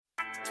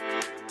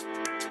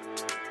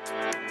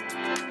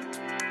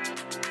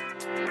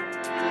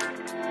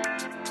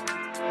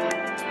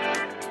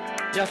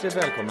Hjärtligt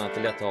välkomna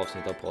till detta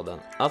avsnitt av podden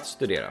Att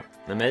studera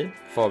med mig,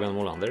 Fabian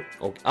Molander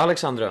och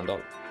Alexander Rönndahl.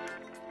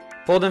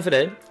 Podden för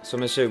dig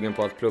som är sugen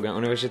på att plugga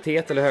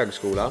universitet eller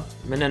högskola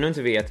men ännu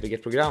inte vet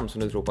vilket program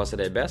som du tror passar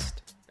dig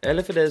bäst,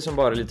 eller för dig som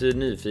bara är lite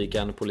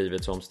nyfiken på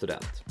livet som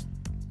student.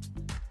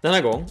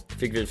 Denna gång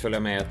fick vi följa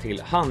med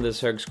till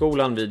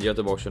Handelshögskolan vid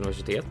Göteborgs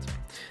universitet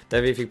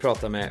där vi fick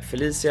prata med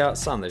Felicia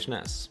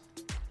Sandersnäs.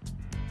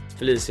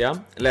 Felicia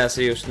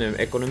läser just nu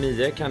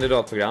Ekonomie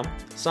Kandidatprogram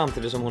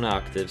samtidigt som hon är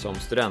aktiv som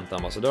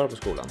studentambassadör på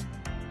skolan.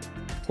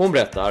 Hon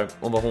berättar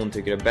om vad hon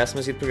tycker är bäst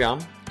med sitt program,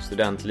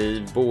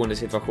 studentliv,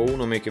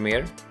 boendesituation och mycket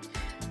mer.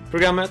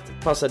 Programmet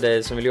passar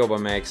dig som vill jobba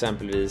med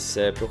exempelvis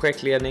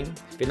projektledning,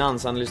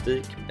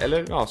 finansanalystik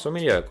eller som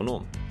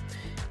miljöekonom.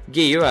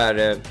 GU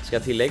är, ska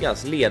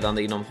tilläggas,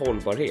 ledande inom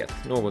hållbarhet,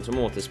 något som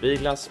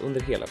återspeglas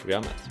under hela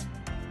programmet.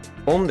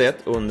 Om det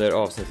under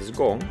avsnittets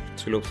gång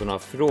skulle uppstå några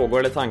frågor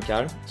eller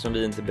tankar som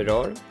vi inte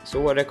berör,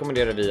 så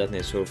rekommenderar vi att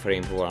ni surfar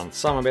in på vår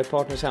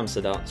samarbetspartners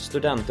hemsida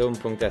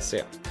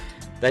studentum.se.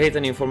 Där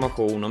hittar ni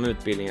information om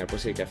utbildningar på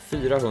cirka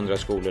 400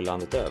 skolor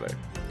landet över.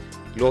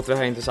 Låter det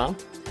här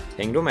intressant?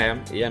 Häng då med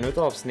i ännu ett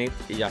avsnitt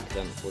i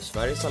jakten på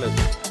Sveriges alla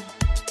utbildningar.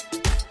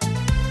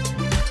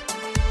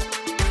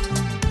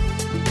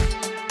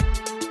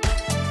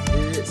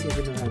 Vi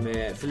sitter nu här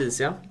med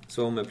Felicia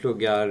som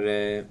pluggar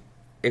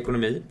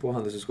ekonomi på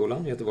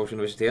Handelshögskolan, Göteborgs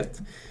universitet.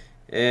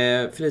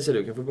 Felicia,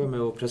 du kan få börja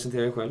med att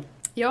presentera dig själv.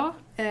 Ja,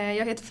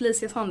 jag heter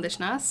Felicia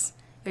Sandersnäs.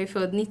 Jag är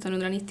född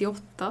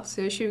 1998, så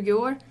jag är 20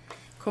 år.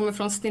 Kommer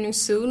från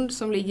Stenungsund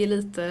som ligger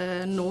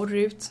lite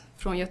norrut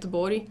från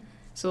Göteborg.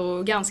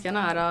 Så ganska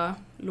nära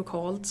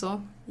lokalt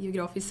så,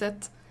 geografiskt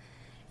sett.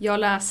 Jag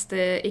läste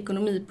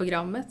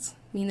ekonomiprogrammet,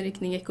 min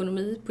inriktning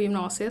ekonomi på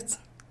gymnasiet.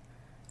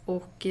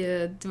 Och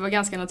det var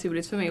ganska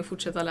naturligt för mig att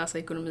fortsätta läsa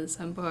ekonomi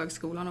sen på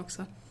högskolan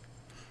också.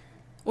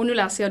 Och nu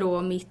läser jag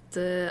då mitt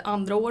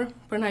andra år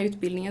på den här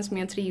utbildningen som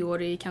är en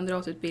 3-årig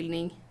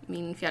kandidatutbildning,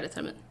 min 4:e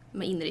termin,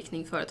 med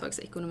inriktning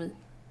företagsekonomi.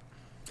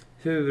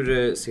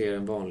 Hur ser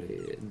en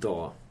vanlig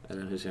dag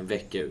eller hur ser en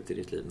vecka ut i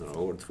ditt liv några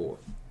år 2?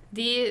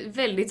 Det är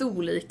väldigt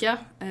olika.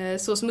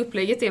 Så som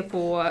upplägget är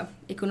på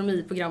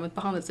ekonomiprogrammet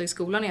på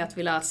Handelshögskolan är att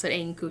vi läser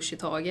en kurs i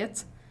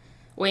taget.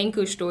 Och en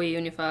kurs då är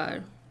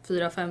ungefär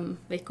 4-5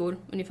 veckor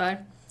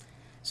ungefär.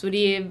 Så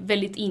det är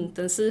väldigt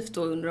intensivt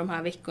då under de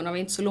här veckorna. Vi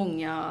är inte så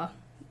långa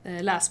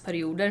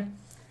läsperioder.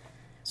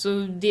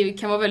 Så det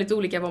kan vara väldigt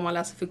olika vad man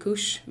läser för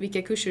kurs.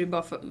 Vissa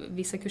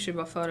kurser är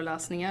bara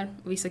föreläsningar.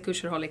 Och vissa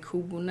kurser har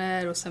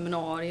lektioner och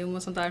seminarium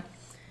och sånt där.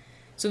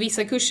 Så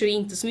vissa kurser är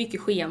inte så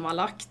mycket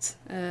schemalagt.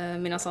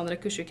 Medan andra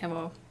kurser kan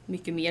vara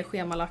mycket mer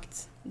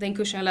schemalagt. Den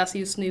kursen jag läser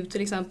just nu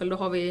till exempel, då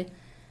har vi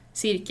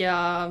cirka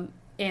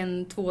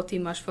 1-2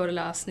 timmars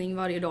föreläsning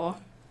varje dag.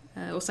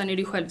 Och sen är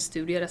det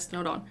självstudier resten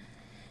av dagen.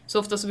 Så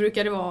ofta så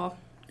brukar det vara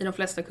i de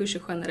flesta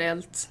kurser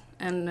generellt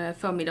en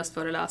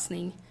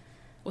förmiddagsföreläsning.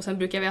 Och sen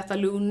brukar vi äta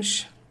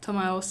lunch, ta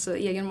med oss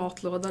egen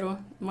matlåda då.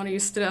 Man är ju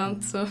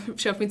student så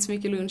köper inte så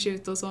mycket lunch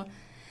ut och så.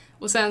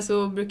 Och sen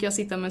så brukar jag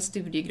sitta med en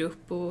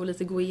studiegrupp och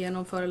lite gå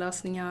igenom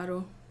föreläsningar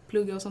och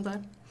plugga och sånt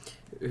där.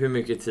 Hur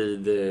mycket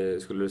tid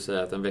skulle du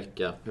säga att en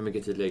vecka, hur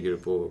mycket tid lägger du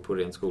på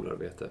rent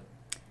skolarbete?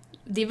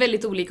 Det är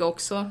väldigt olika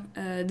också.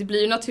 Det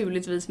blir ju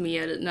naturligtvis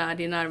mer när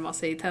det närmar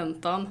sig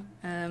tentan.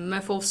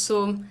 Men för oss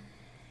så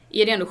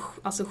är det ändå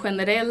alltså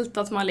generellt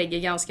att man lägger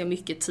ganska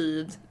mycket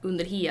tid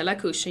under hela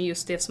kursen,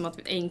 just eftersom att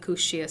en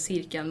kurs är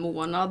cirka en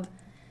månad.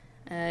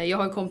 Jag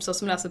har kompisar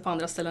som läser på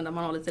andra ställen där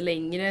man har lite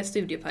längre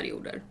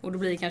studieperioder. Och då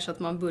blir det kanske att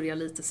man börjar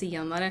lite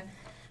senare.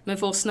 Men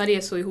för oss när det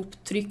är så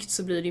ihoptryckt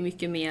så blir det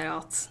mycket mer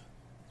att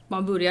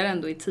man börjar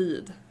ändå i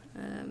tid.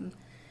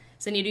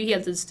 Sen är det ju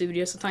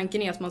heltidsstudier så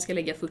tanken är att man ska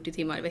lägga 40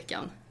 timmar i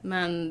veckan.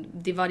 Men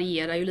det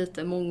varierar ju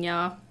lite.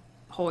 Många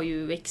har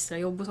ju extra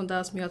jobb och sånt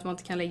där som gör att man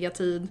inte kan lägga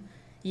tid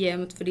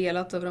jämnt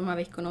fördelat över de här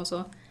veckorna och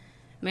så.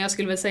 Men jag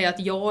skulle väl säga att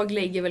jag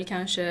lägger väl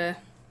kanske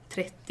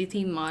 30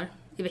 timmar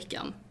i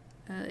veckan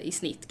i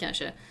snitt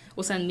kanske.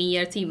 Och sen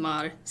mer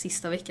timmar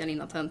sista veckan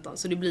innan tentan.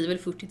 Så det blir väl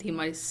 40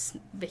 timmar i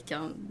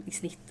veckan i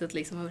snittet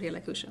liksom över hela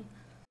kursen.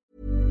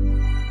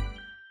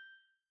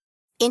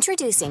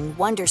 Introducing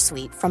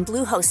Wondersuite from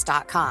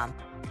Bluehost.com.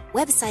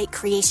 Website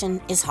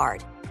creation is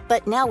hard.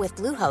 But now with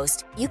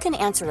Bluehost, you can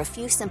answer a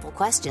few simple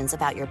questions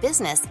about your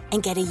business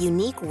and get a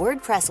unique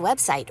WordPress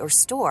website or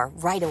store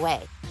right away.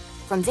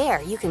 From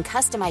there, you can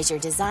customize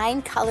your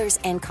design, colors,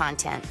 and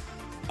content.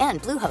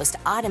 And Bluehost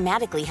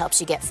automatically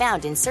helps you get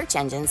found in search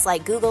engines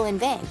like Google and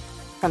Bing.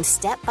 From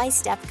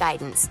step-by-step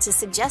guidance to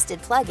suggested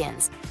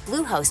plugins,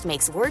 Bluehost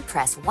makes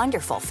WordPress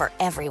wonderful for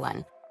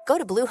everyone. Go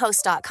to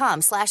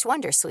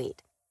bluehost.com/wondersuite.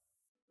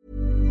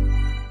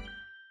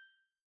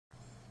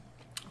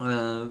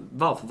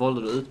 Varför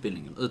valde du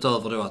utbildningen?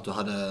 Utöver då att du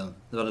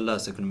hade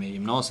läst ekonomi i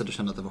gymnasiet och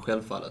kände att det var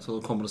självfallet. Så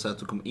hur kommer det sig att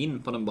du kom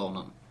in på den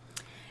banan?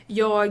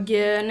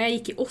 När jag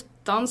gick i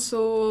 8:an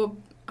så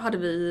hade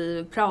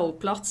vi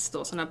praoplats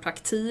då, sån här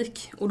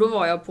praktik. Och då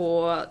var jag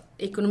på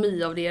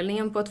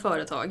ekonomiavdelningen på ett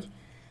företag.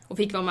 Och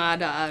fick vara med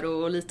där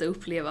och lite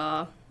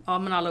uppleva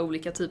men alla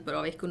olika typer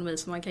av ekonomi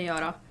som man kan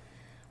göra.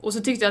 Och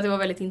så tyckte jag att det var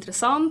väldigt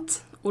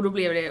intressant. Och då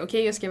blev det,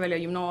 okej, jag ska välja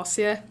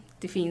gymnasie.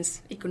 Det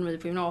finns ekonomi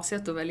på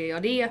gymnasiet, då väljer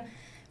jag det.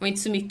 Det var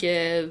inte så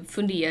mycket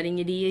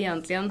fundering i det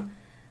egentligen.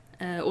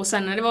 Och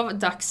sen när det var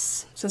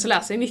dags, sen så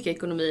läste jag mycket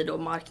ekonomi då,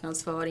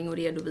 marknadsföring och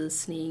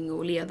redovisning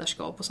och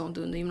ledarskap och sånt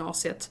under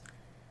gymnasiet.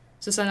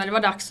 Så sen när det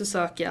var dags att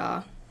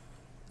söka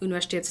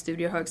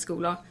universitetsstudier och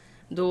högskola,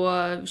 då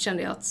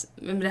kände jag att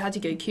men det här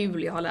tycker jag är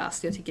kul, jag har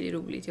läst, jag tycker det är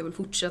roligt, jag vill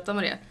fortsätta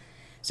med det.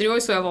 Så det var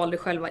ju så jag valde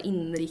själva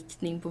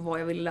inriktning på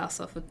vad jag ville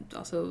läsa för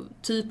alltså,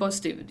 typ av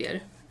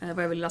studier,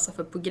 vad jag ville läsa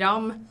för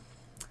program.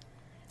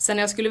 Sen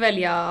när jag skulle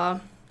välja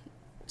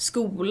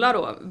skola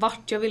då,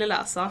 vart jag ville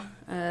läsa,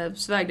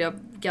 så vägde jag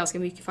ganska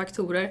mycket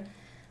faktorer.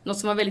 Något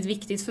som var väldigt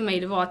viktigt för mig,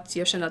 det var att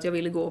jag kände att jag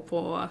ville gå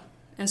på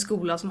en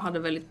skola som hade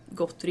väldigt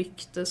gott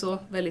rykte, så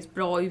väldigt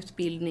bra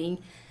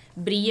utbildning,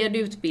 bred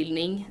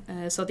utbildning,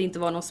 så att det inte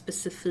var någon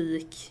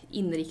specifik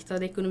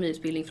inriktad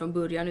ekonomiutbildning från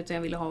början, utan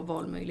jag ville ha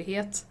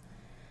valmöjlighet.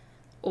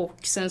 Och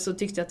sen så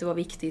tyckte jag att det var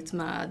viktigt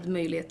med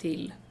möjlighet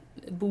till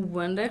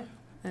boende,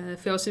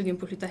 för jag var sugen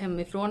på att flytta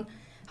hemifrån.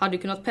 Hade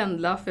kunnat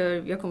pendla,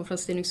 för jag kommer från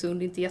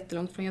Stenungsund, inte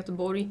jättelångt från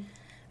Göteborg.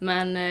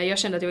 Men jag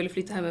kände att jag ville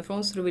flytta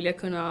hemifrån, så då ville jag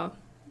kunna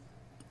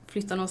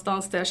flytta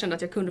någonstans där jag kände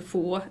att jag kunde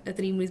få ett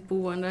rimligt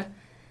boende.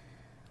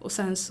 Och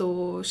sen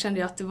så kände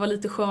jag att det var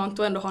lite skönt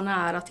att ändå ha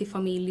nära till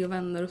familj och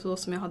vänner och så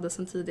som jag hade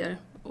sedan tidigare.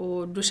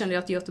 Och då kände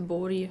jag att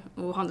Göteborg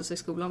och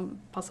Handelshögskolan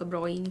passar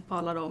bra in på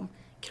alla de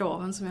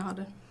kraven som jag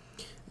hade.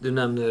 Du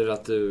nämner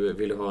att du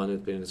ville ha en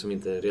utbildning som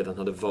inte redan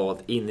hade valt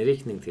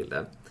inriktning till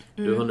det.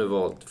 Du har nu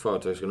valt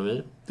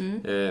företagsekonomi.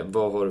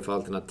 Vad har du för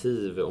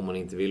alternativ om man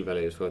inte vill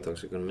välja just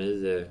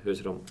företagsekonomi? Hur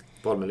ser de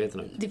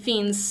valmöjligheterna ut? Det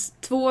finns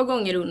 2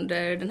 gånger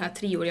under den här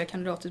 3-åriga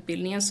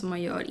kandidatutbildningen som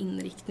man gör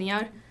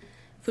inriktningar.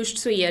 Först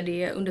så är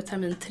det under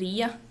termin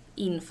 3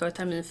 inför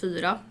termin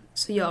 4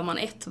 så gör man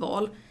ett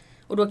val.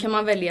 Och då kan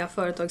man välja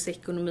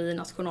företagsekonomi,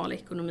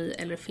 nationalekonomi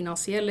eller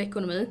finansiell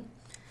ekonomi.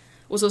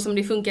 Och så som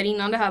det funkar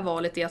innan det här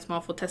valet är att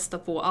man får testa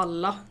på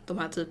alla de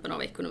här typerna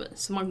av ekonomi.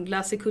 Så man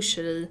läser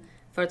kurser i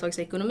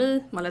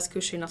företagsekonomi, man läser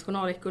kurser i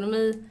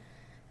nationalekonomi,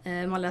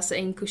 man läser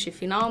en kurs i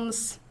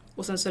finans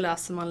och sen så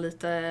läser man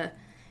lite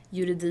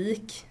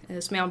juridik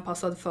som är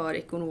anpassad för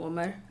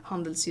ekonomer,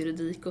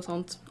 handelsjuridik och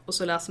sånt. Och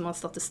så läser man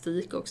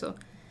statistik också.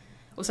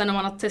 Och sen när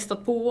man har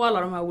testat på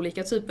alla de här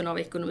olika typerna av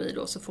ekonomi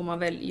då, så får man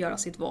väl göra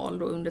sitt val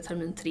då under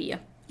termin 3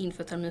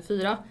 inför termin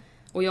 4.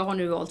 Och jag har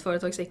nu valt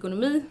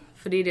företagsekonomi,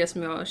 för det är det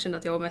som jag kände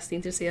att jag var mest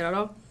intresserad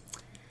av.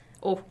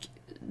 Och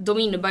de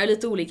innebär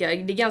lite olika, det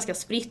är ganska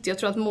spritt. Jag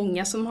tror att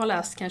många som har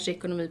läst kanske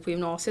ekonomi på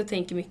gymnasiet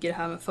tänker mycket det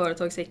här med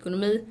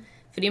företagsekonomi.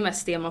 För det är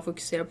mest det man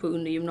fokuserar på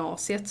under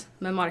gymnasiet,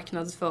 med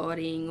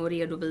marknadsföring och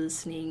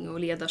redovisning och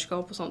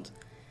ledarskap och sånt.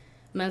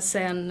 Men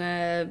sen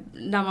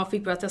när man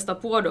fick börja testa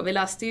på då, vi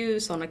läste ju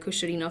sådana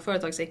kurser inom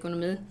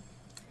företagsekonomi.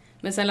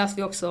 Men sen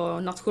läste vi också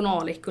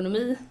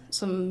nationalekonomi,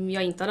 som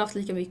jag inte hade haft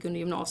lika mycket under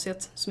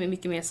gymnasiet, som är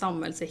mycket mer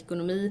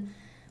samhällsekonomi.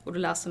 Och då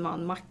läser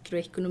man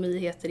makroekonomi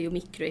heter det och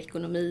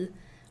mikroekonomi.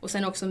 Och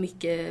sen också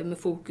mycket med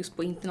fokus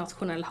på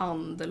internationell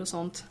handel och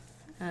sånt.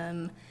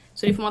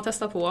 Så det får man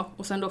testa på.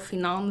 Och sen då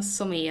finans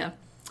som är,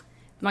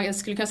 man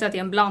skulle kunna säga att det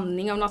är en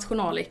blandning av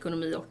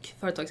nationalekonomi och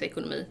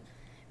företagsekonomi.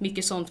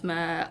 Mycket sånt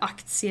med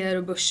aktier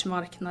och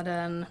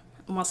börsmarknaden.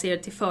 Om man ser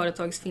till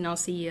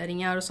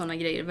företagsfinansieringar och sådana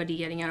grejer,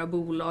 värderingar av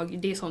bolag.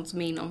 Det är sånt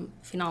som är inom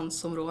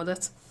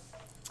finansområdet.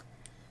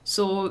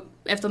 Så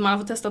efter att man har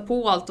fått testa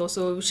på allt då,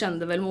 så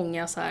kände väl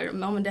många så här,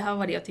 ja men det här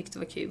var det jag tyckte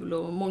var kul.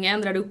 Och många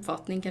ändrade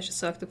uppfattning, kanske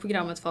sökte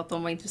programmet för att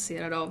de var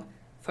intresserade av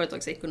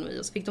företagsekonomi.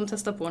 Och så fick de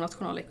testa på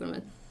nationalekonomi.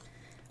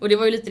 Och det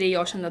var ju lite det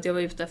jag kände att jag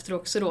var ute efter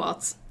också då,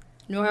 att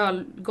nu har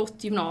jag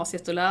gått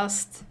gymnasiet och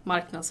läst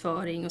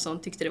marknadsföring och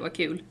sånt, tyckte det var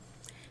kul.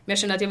 Men jag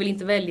kände att jag vill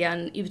inte välja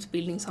en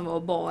utbildning som var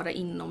bara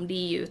inom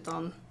det,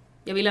 utan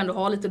jag vill ändå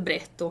ha lite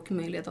brett och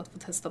möjlighet att få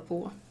testa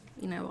på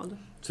innan jag valde.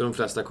 Så de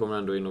flesta kommer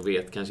ändå in och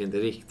vet kanske inte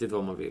riktigt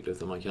vad man vill,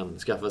 utan man kan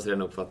skaffa sig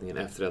den uppfattningen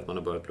efter att man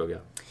har börjat plugga?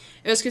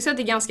 Jag skulle säga att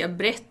det är ganska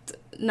brett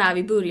när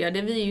vi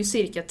började. Vi är ju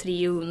cirka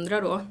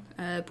 300 då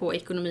på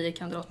Ekonomie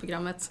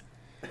Kandidatprogrammet.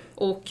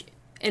 Och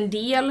en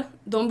del,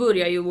 de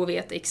börjar ju och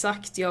vet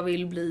exakt, jag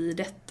vill bli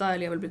detta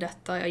eller jag vill bli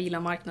detta. Jag gillar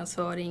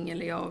marknadsföring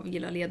eller jag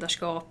gillar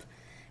ledarskap.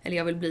 Eller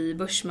jag vill bli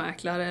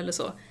börsmäklare eller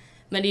så.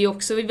 Men det är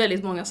också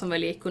väldigt många som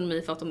väljer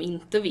ekonomi för att de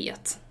inte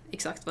vet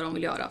exakt vad de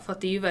vill göra. För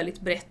att det är ju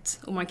väldigt brett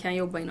och man kan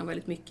jobba inom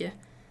väldigt mycket.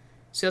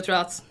 Så jag tror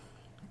att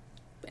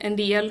en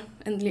del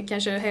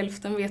kanske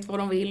hälften vet vad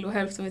de vill och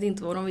hälften vet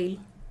inte vad de vill.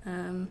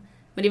 Men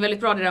det är väldigt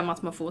bra det där med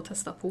att man får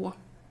testa på.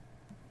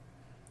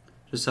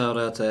 Du säger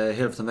att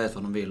hälften vet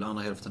vad de vill och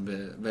andra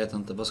hälften vet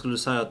inte. Vad skulle du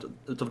säga att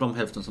utav de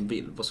hälften som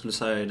vill, vad skulle du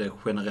säga är det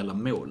generella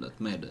målet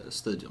med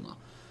studierna?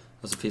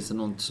 Alltså finns det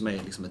något som är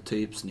liksom ett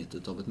typsnitt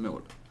utav ett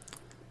mål?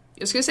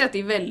 Jag skulle säga att det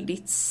är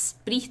väldigt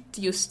spritt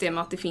just det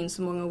med att det finns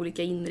så många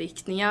olika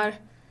inriktningar.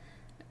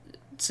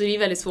 Så det är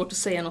väldigt svårt att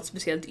säga något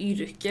speciellt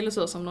yrke eller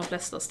så som de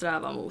flesta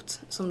strävar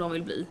mot, som de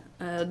vill bli.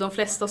 De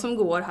flesta som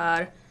går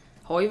här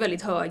har ju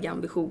väldigt höga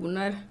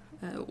ambitioner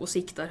och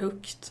siktar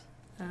högt.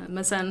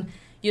 Men sen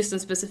just en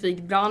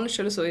specifik bransch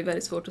eller så är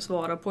väldigt svårt att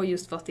svara på,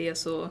 just för att det är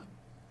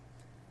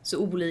så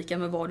olika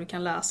med vad du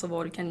kan läsa och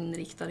vad du kan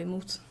inrikta dig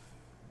mot.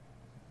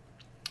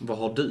 Vad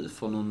har du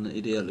för någon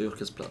ideell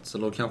yrkesplats?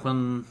 Eller kanske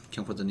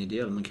inte en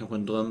ideell, men kanske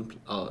en dröm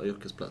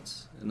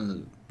yrkesplats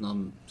nu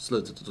när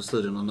slutet av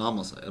studierna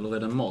närmar sig? Eller är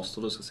det en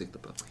master du ska sikta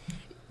på?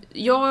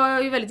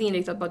 Jag är väldigt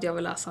inriktad på att jag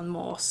vill läsa en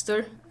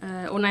master.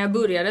 Och när jag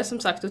började, som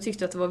sagt, då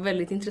tyckte jag att det var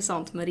väldigt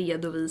intressant med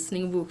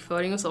redovisning och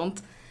bokföring och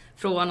sånt.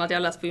 Från att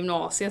jag läst på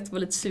gymnasiet, var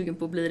lite sugen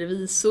på att bli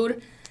revisor.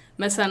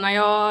 Men sen när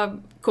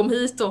jag kom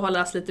hit och har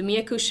läst lite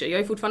mer kurser,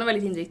 jag är fortfarande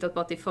väldigt inriktad på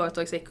att det är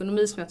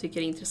företagsekonomi som jag tycker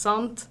är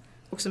intressant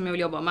och som jag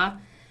vill jobba med.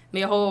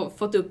 Men jag har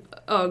fått upp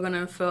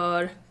ögonen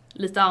för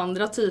lite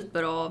andra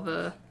typer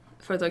av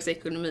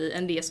företagsekonomi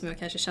än det som jag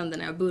kanske kände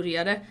när jag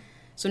började.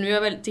 Så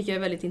nu tycker jag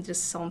är väldigt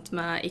intressant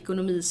med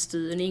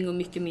ekonomistyrning och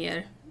mycket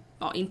mer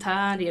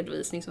intern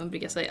redovisning, som man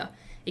brukar säga.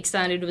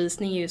 Extern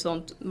redovisning är ju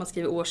sånt, man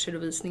skriver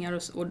årsredovisningar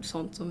och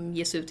sånt som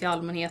ges ut till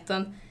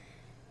allmänheten.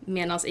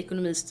 Medan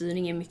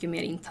ekonomistyrning är mycket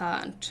mer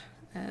internt.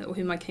 Och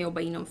hur man kan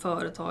jobba inom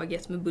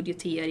företaget med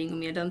budgetering och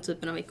mer den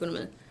typen av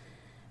ekonomi.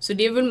 Så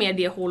det är väl mer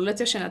det hållet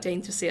jag känner att jag är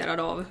intresserad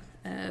av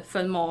för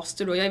en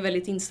master då. Jag är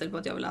väldigt inställd på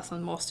att jag vill läsa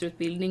en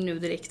masterutbildning nu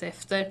direkt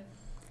efter.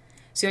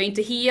 Så jag är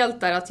inte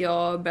helt där att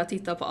jag börjar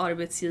titta på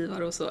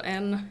arbetsgivare och så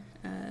än.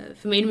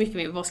 För mig är det mycket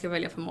mer vad ska jag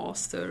välja för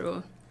master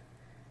och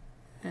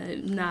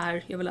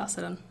när jag vill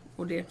läsa den.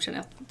 Och det känner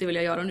jag att det vill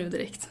jag göra nu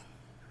direkt.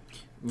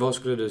 Vad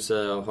skulle du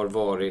säga har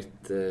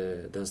varit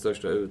den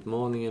största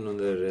utmaningen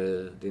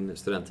under din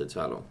studenttid så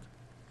här långt?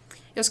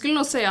 Jag skulle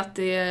nog säga att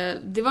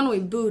det var nog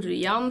i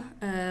början.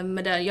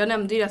 Med det. Jag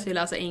nämnde ju att vi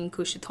läser en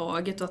kurs i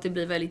taget och att det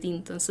blir väldigt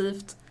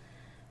intensivt.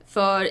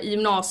 För i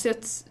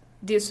gymnasiet,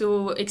 det är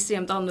så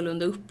extremt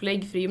annorlunda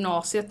upplägg. För i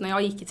gymnasiet, när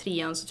jag gick i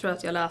 3:an, så tror jag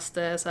att jag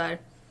läste så här,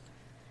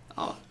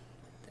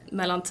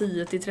 mellan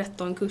 10 till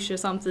 13 kurser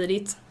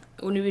samtidigt.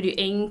 Och nu är det ju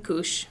en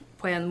kurs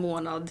på en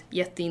månad,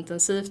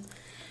 jätteintensivt.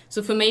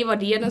 Så för mig var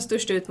det den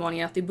största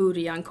utmaningen, att i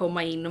början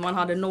komma in och man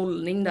hade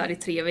nollning där i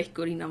 3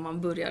 veckor innan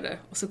man började.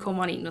 Och så kom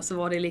man in och så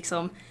var det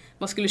liksom,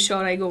 man skulle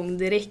köra igång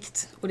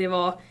direkt. Och det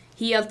var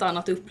helt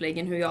annat upplägg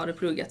än hur jag hade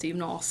pluggat i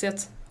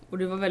gymnasiet. Och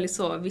det var väldigt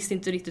så, jag visste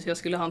inte riktigt hur jag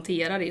skulle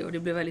hantera det och det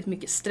blev väldigt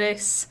mycket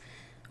stress.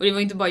 Och det var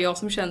inte bara jag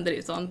som kände det,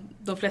 utan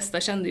de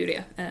flesta kände ju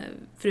det.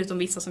 Förutom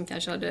vissa som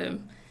kanske hade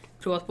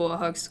provat på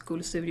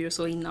högskolestudier och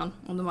så innan,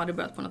 om de hade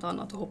börjat på något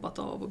annat och hoppat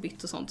av och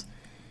bytt och sånt.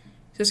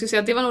 Så jag skulle säga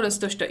att det var nog den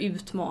största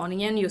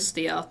utmaningen, just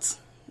det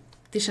att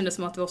det kändes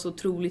som att det var så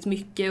otroligt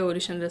mycket och det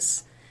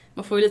kändes,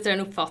 man får ju lite den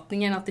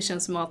uppfattningen att det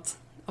känns som att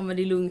men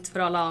det är lugnt för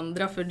alla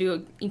andra, för det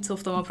är inte så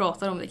ofta man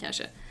pratar om det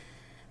kanske.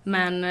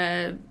 Men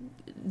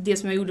det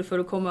som jag gjorde för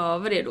att komma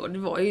över det då, det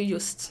var ju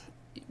just,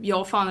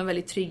 jag fann en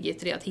väldigt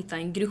trygghet i det, att hitta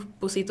en grupp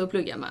och sitta och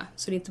plugga med.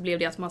 Så det inte blev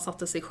det att man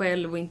satte sig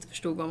själv och inte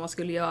förstod vad man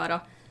skulle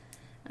göra.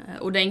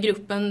 Och den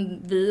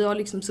gruppen, vi har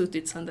liksom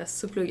suttit sedan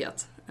dess och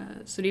pluggat.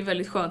 Så det är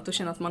väldigt skönt att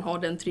känna att man har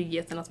den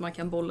tryggheten, att man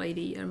kan bolla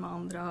idéer med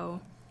andra. Och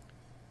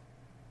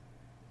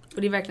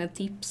det är verkligen ett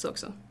tips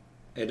också.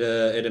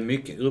 Är det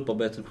mycket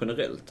grupparbeten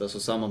generellt, alltså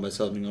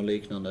samarbetsövningar och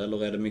liknande,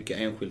 eller är det mycket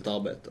enskilt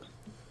arbete?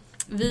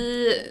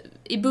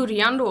 I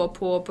början då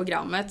på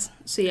programmet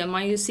så är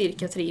man ju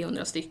cirka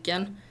 300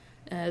 stycken.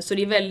 Så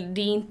det är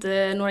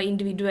inte några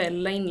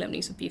individuella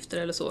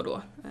inlämningsuppgifter eller så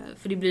då.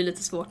 För det blir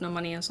lite svårt när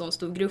man är en sån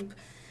stor grupp.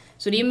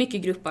 Så det är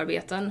mycket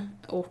grupparbeten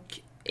och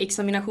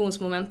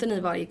examinationsmomenten i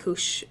varje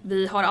kurs.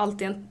 Vi har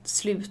alltid en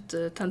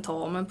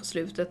sluttentamen på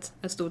slutet,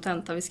 en stor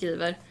tenta vi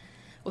skriver.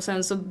 Och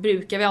sen så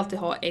brukar vi alltid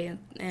ha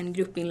en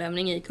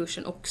gruppinlämning i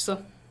kursen också.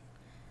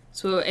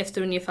 Så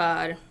efter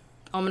ungefär,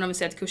 om vi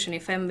säger att kursen är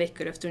 5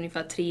 veckor, efter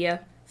ungefär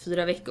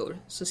 3-4 veckor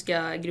så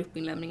ska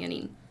gruppinlämningen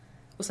in.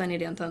 Och sen är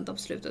det en tenta på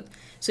slutet.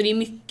 Så det är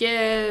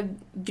mycket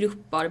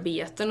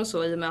grupparbeten och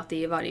så i och med att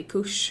det är varje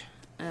kurs.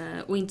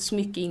 Och inte så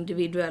mycket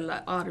individuella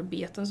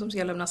arbeten som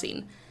ska lämnas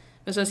in.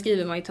 Men sen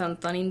skriver man ju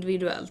tentan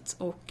individuellt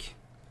och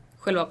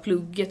själva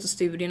plugget och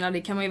studierna,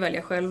 det kan man ju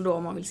välja själv då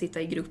om man vill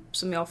sitta i grupp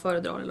som jag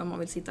föredrar eller om man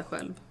vill sitta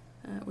själv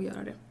och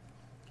göra det.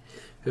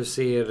 Hur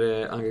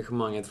ser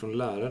engagemanget från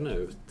lärarna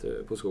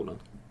ut på skolan?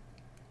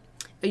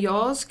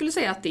 Jag skulle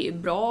säga att det är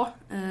bra.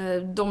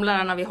 De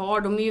lärarna vi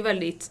har, de är ju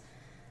väldigt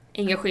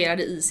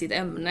engagerade i sitt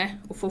ämne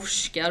och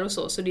forskar och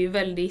så det är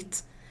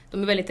väldigt,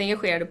 de är väldigt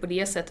engagerade på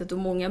det sättet och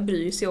många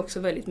bryr sig också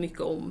väldigt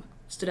mycket om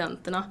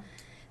studenterna.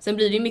 Sen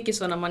blir det ju mycket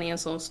så när man är en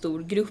sån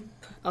stor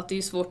grupp att det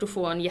är svårt att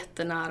få en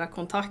jättenära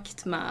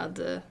kontakt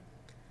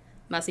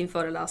med sin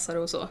föreläsare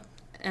och så.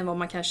 Än vad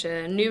man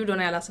kanske nu då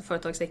när jag läser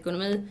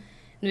företagsekonomi,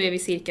 nu är vi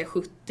cirka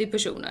 70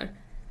 personer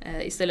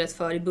istället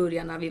för i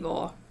början när vi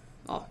var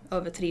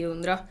över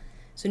 300.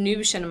 Så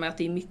nu känner man att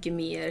det är mycket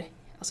mer,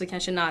 alltså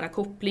kanske nära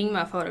koppling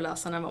med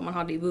föreläsarna än vad man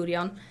hade i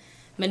början.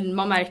 Men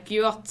man märker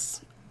ju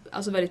att,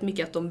 alltså väldigt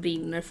mycket att de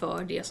brinner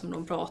för det som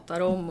de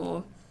pratar om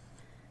och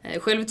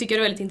själv tycker jag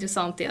det är väldigt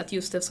intressant är att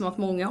just eftersom att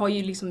många har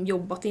ju liksom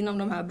jobbat inom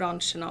de här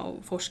branscherna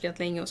och forskat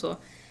länge och så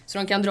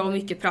de kan dra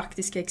mycket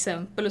praktiska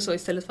exempel och så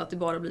istället för att det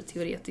bara blir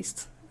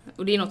teoretiskt.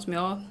 Och det är något som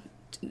jag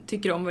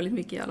tycker om väldigt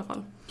mycket i alla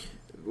fall.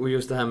 Och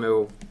just det här med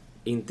att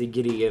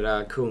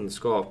integrera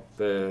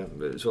kunskap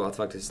så att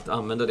faktiskt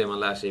använda det man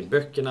lär sig i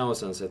böckerna och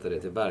sen sätta det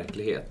till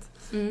verklighet.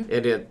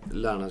 Är det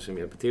lärarna som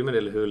hjälper till med det,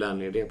 eller hur lär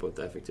ni det på ett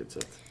effektivt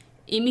sätt?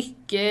 I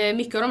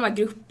mycket av de här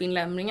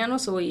gruppinlämningarna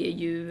och så är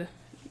ju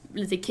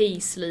lite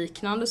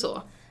case-liknande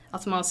så.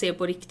 Att man ser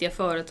på riktiga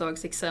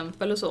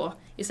företagsexempel och så.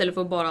 Istället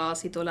för att bara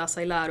sitta och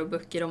läsa i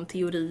läroböcker om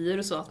teorier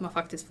och så. Att man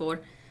faktiskt får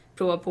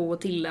prova på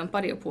att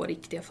tillämpa det på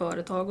riktiga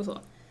företag och så.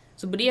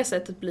 Så på det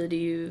sättet blir det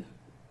ju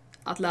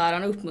att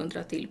lärarna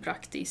uppmuntrar till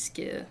praktisk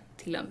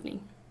tillämpning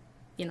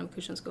genom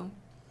kursens gång.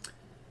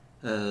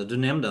 Du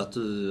nämnde att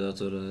du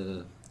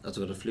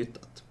hade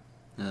flyttat.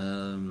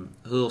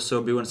 Hur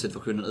såg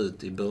boendesituationen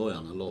ut i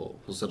början, eller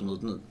hur ser den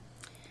ut nu?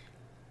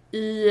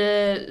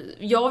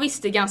 Jag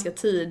visste ganska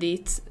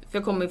tidigt, för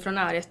jag kommer från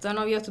närheten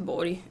av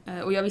Göteborg,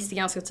 och jag visste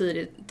ganska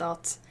tidigt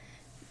att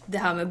det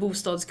här med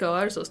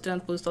bostadsköer, så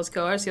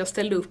studentbostadsköer, så jag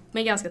ställde upp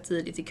mig ganska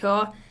tidigt i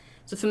kö.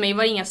 Så för mig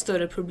var det inga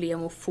större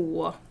problem att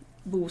få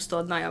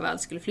bostad när jag väl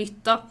skulle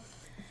flytta.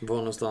 Var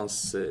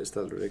någonstans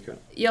ställde du dig i kö?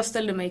 Jag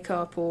ställde mig i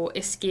kö på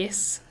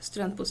SGS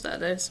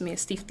studentbostäder, som är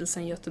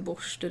stiftelsen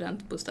Göteborgs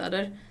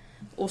studentbostäder.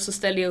 Och så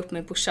ställde jag upp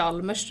mig på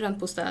Chalmers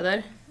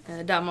studentbostäder,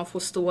 där man får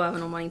stå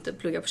även om man inte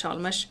pluggar på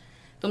Chalmers.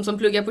 De som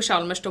pluggar på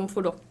Chalmers, de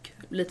får dock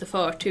lite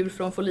förtur,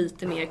 för de får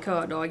lite mer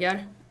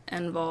ködagar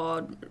än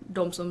vad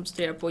de som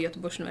studerar på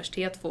Göteborgs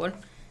universitet får.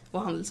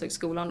 Och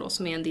Handelshögskolan då,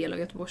 som är en del av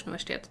Göteborgs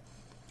universitet.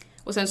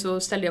 Och sen så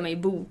ställde jag mig i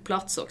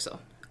boplats också.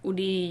 Och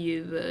det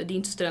är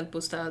inte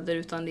studentbostäder,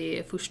 utan det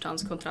är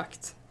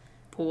förstahandskontrakt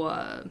på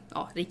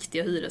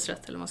riktiga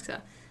hyresrätter, eller vad man ska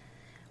säga.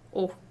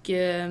 Och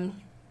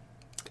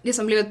det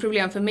som blev ett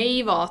problem för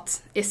mig var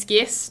att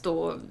SGS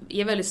då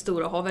är väldigt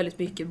stora och har väldigt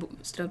mycket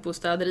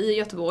studentbostäder i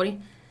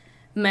Göteborg.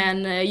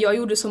 Men jag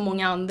gjorde som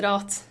många andra,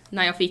 att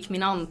när jag fick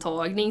min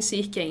antagning så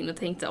gick jag in och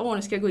tänkte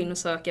nu ska jag gå in och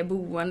söka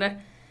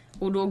boende.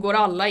 Och då går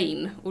alla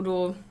in och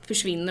då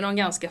försvinner de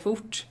ganska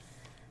fort.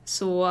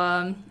 Så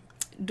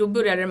då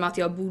började det med att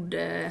jag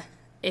bodde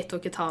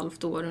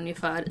 1,5 år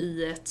ungefär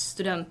i ett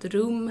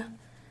studentrum.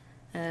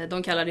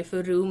 De kallar det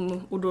för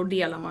rum, och då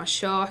delar man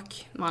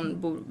kök.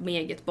 Man bor med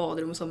eget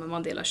badrum och så, men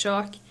man delar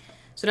kök.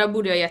 Så där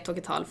bodde jag i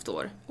 1,5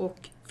 år.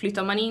 Och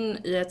flyttar man in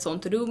i ett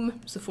sånt rum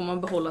så får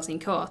man behålla sin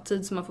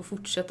kötid, så man får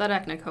fortsätta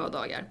räkna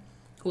ködagar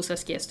hos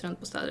SGS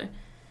studentbostäder.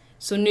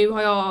 Så nu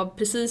har jag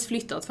precis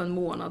flyttat för en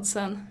månad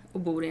sedan och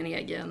bor i en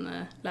egen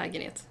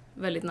lägenhet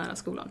väldigt nära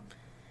skolan.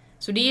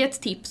 Så det är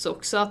ett tips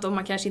också, att om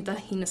man kanske inte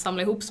hinner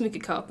samla ihop så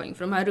mycket köpoäng,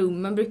 för de här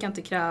rummen brukar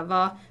inte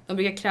kräva, de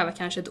brukar kräva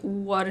kanske ett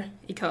år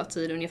i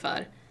kötid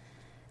ungefär.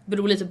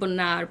 Beror lite på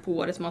när på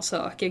året man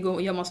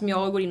söker. Gör man som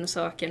jag, går in och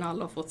söker när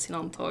alla har fått sin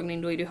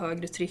antagning, då är det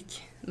högre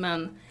tryck.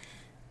 Men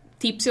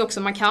tips är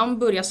också, man kan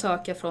börja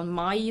söka från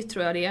maj,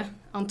 tror jag det.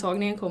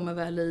 Antagningen kommer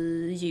väl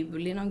i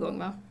juli någon gång,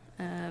 va?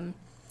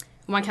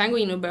 Och man kan gå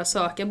in och börja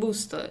söka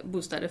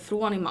bostäder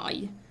från i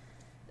maj.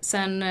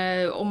 Sen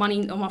om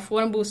man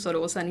får en bostad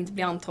då och sen inte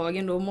blir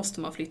antagen, då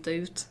måste man flytta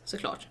ut,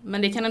 såklart.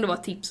 Men det kan ändå vara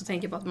ett tips att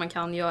tänka på att man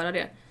kan göra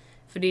det.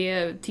 För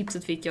det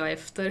tipset fick jag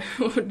efter,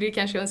 och det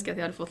kanske jag önskar att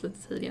jag hade fått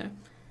lite tidigare.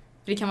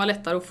 För det kan vara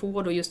lättare att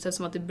få då, just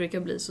eftersom att det brukar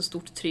bli så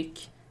stort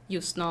tryck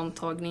just när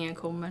antagningen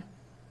kommer.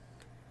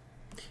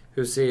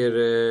 Hur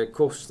ser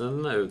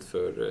kostnaderna ut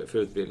för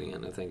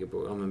utbildningen? Jag tänker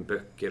på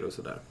böcker och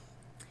sådär.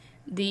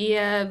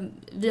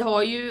 Vi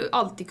har ju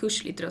alltid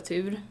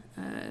kurslitteratur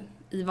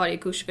i varje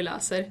kurs vi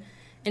läser.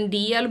 En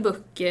del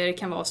böcker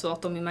kan vara så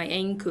att de är med i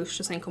en kurs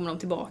och sen kommer de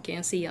tillbaka i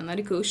en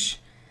senare kurs.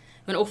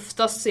 Men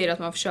oftast så är det att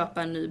man får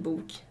köpa en ny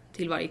bok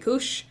till varje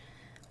kurs.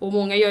 Och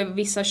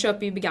vissa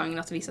köper ju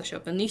begagnat och vissa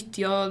köper nytt.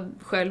 Jag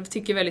själv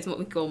tycker väldigt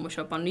mycket om att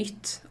köpa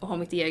nytt och ha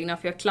mitt egna,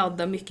 för jag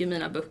kladdar mycket i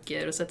mina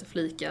böcker och sätter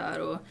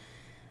flikar.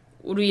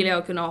 Och då gillar jag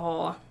att kunna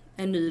ha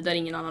en ny där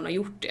ingen annan har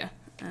gjort det.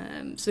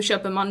 Så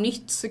köper man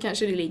nytt så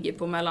kanske det ligger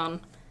på mellan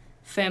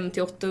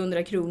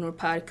 500-800 kronor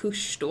per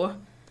kurs då.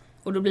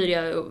 Och då blir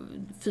det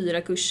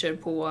 4 kurser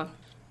på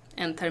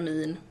en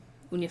termin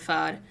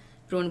ungefär,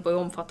 beroende på hur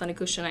omfattande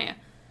kurserna är.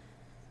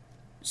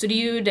 Så det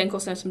är ju den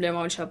kostnaden som blir om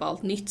man vill köpa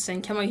allt nytt.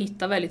 Sen kan man ju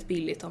hitta väldigt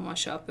billigt om man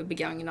köper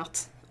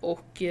begagnat.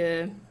 Och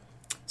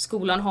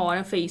skolan har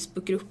en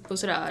Facebookgrupp och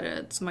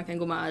sådär som man kan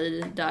gå med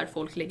i, där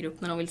folk lägger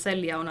upp när de vill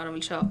sälja och när de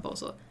vill köpa och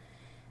så.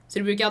 Så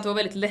det brukar alltid vara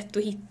väldigt lätt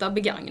att hitta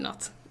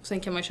begagnat. Och sen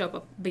kan man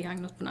köpa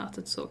begagnat på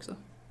nätet så också.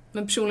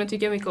 Men personligen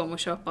tycker jag mycket om att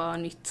köpa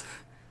nytt.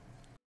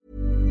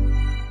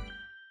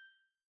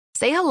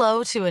 Say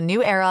hello to a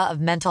new era of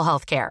mental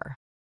health care.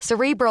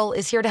 Cerebral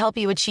is here to help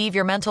you achieve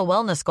your mental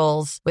wellness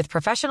goals with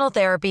professional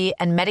therapy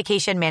and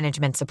medication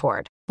management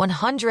support.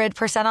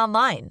 100%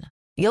 online.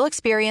 You'll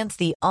experience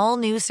the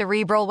all-new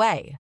Cerebral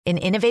way, an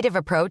innovative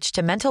approach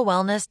to mental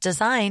wellness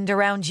designed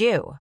around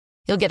you.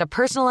 You'll get a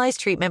personalized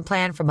treatment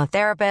plan from a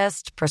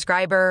therapist,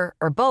 prescriber,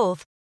 or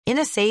both in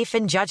a safe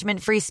and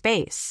judgment-free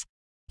space.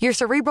 Your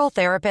Cerebral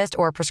therapist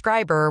or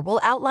prescriber will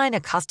outline a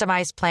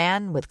customized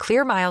plan with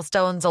clear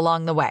milestones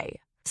along the way,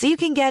 so you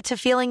can get to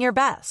feeling your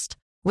best.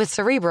 With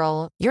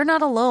Cerebral, you're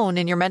not alone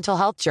in your mental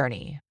health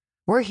journey.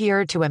 We're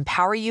here to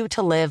empower you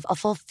to live a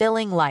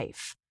fulfilling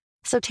life.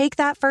 So take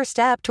that first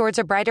step towards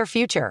a brighter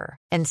future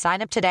and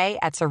sign up today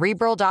at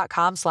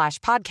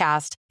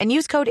Cerebral.com/podcast and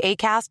use code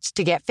ACAST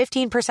to get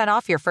 15%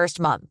 off your first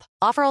month.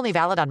 Offer only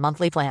valid on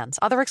monthly plans.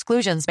 Other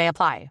exclusions may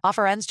apply.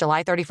 Offer ends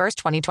July 31st,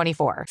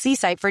 2024. See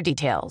site for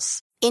details.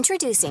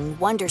 Introducing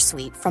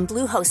Wondersuite from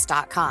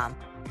Bluehost.com.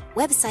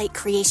 Website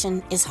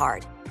creation is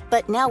hard,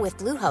 but now with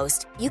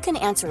Bluehost, you can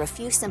answer a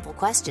few simple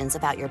questions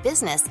about your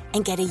business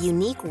and get a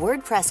unique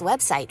WordPress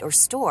website or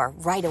store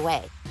right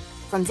away.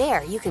 From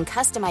there, you can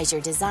customize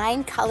your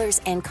design,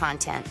 colors, and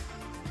content.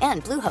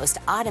 And Bluehost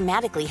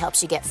automatically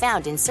helps you get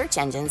found in search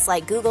engines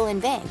like Google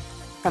and Bing.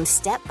 From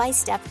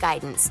step-by-step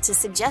guidance to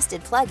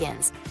suggested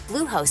plugins,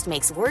 Bluehost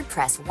makes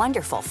WordPress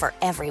wonderful for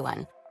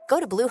everyone. Go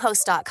to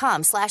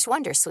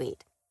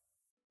bluehost.com/wondersuite.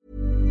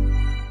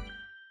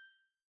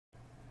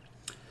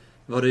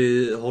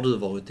 Har du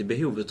varit i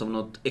behovet av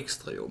något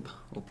extrajobb?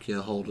 Och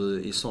har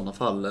du i sådana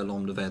fall, eller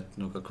om du vet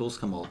några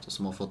kurskamrater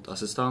som har fått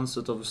assistans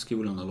av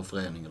skolan eller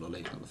förening eller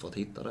liknande för att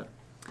hitta det?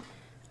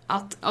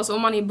 Alltså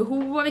om man är i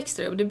behov av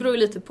extrajobb, det beror ju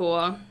lite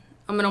på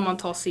om man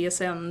tar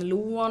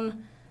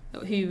CSN-lån,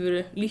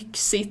 hur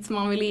lyxigt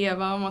man vill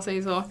leva om man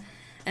säger så.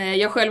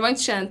 Jag själv har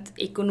inte känt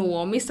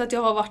ekonomiskt att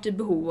jag har varit i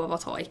behov av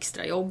att ha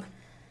extrajobb.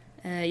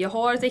 Jag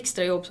har ett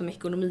extrajobb som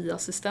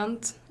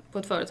ekonomiassistent på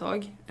ett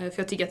företag. För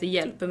jag tycker att det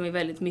hjälper mig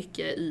väldigt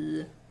mycket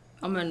i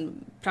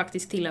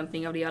praktisk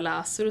tillämpning av det jag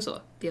läser och så,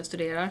 det jag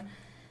studerar.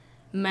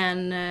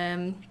 Men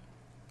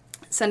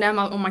sen det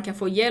här om man kan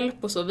få hjälp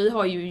och så, vi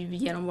har ju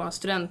genom vår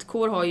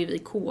studentkår har ju vi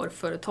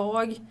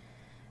kårföretag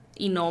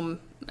inom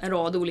en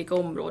rad olika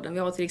områden. Vi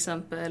har till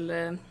exempel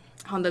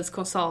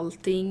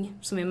Handelsconsulting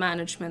som är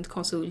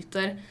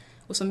managementkonsulter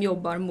och som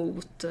jobbar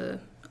mot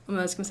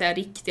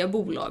riktiga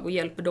bolag och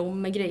hjälper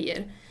dem med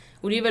grejer.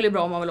 Och det är väldigt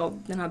bra om man vill ha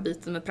den här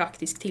biten med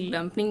praktisk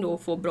tillämpning då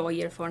och få bra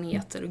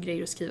erfarenheter och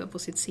grejer att skriva på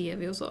sitt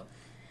CV och så.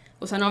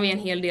 Och sen har vi en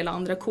hel del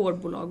andra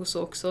kårbolag och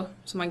så också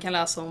som man kan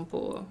läsa om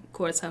på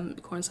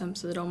kårens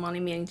hemsida om man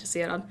är mer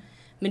intresserad.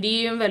 Men det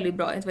är ju ett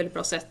väldigt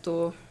bra sätt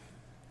att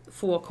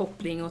få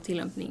koppling och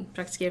tillämpning,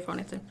 praktiska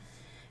erfarenheter.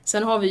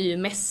 Sen har vi ju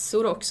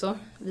mässor också.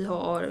 Vi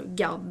har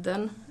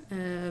Gadden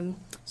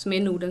som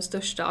är Nordens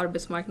största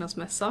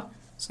arbetsmarknadsmässa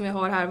som vi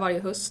har här varje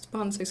höst på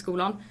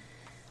Handelshögskolan.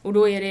 Och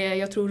då är det,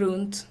 jag tror,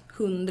 runt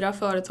 100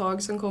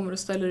 företag som kommer och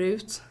ställer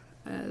ut.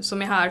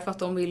 Som är här för att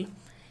de vill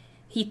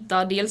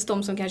hitta dels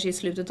de som kanske är i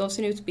slutet av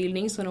sin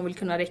utbildning som de vill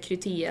kunna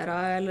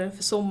rekrytera eller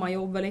för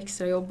sommarjobb eller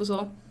extrajobb och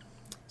så.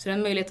 Så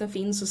den möjligheten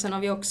finns. Och sen har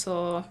vi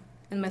också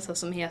en mässa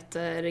som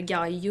heter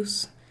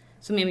Gaius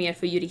som är mer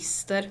för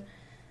jurister.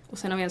 Och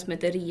sen har vi en som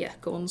heter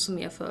Rekon som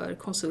är för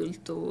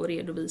konsult och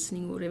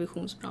redovisning och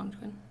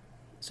revisionsbranschen.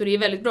 Så det är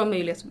väldigt bra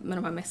möjlighet med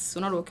de här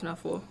mässorna då att kunna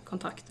få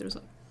kontakter och så.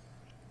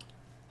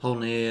 Har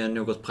ni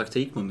något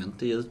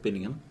praktikmoment i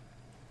utbildningen?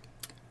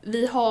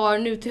 Vi har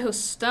nu till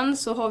hösten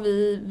så har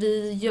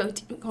vi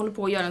håller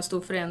på att göra en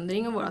stor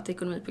förändring av vårt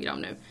ekonomiprogram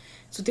nu.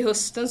 Så till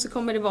hösten så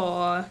kommer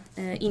det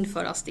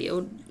införas det.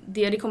 Och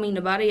det kommer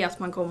innebära är att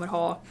man kommer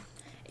ha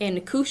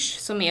en kurs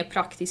som är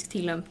praktisk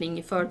tillämpning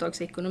i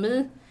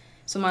företagsekonomi.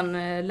 Som man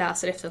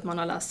läser efter att man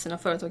har läst sina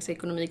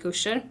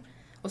företagsekonomikurser.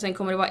 Och sen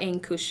kommer det vara en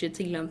kurs i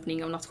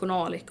tillämpning av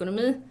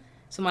nationalekonomi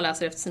som man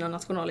läser efter sina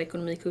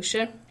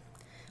nationalekonomikurser.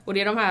 Och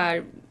det de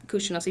här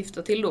kurserna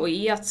syftar till då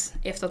är att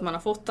efter att man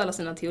har fått alla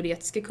sina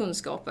teoretiska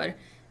kunskaper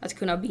att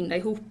kunna binda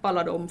ihop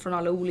alla dem från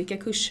alla olika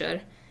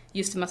kurser.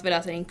 Just med att vi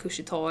läser en kurs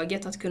i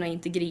taget, att kunna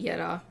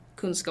integrera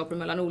kunskaper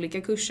mellan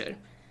olika kurser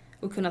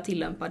och kunna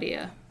tillämpa det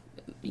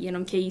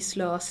genom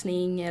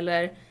case-lösning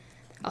eller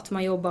att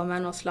man jobbar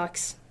med någon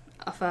slags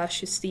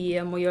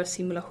affärssystem och gör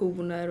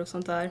simulationer och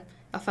sånt där.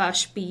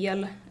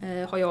 Affärsspel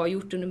har jag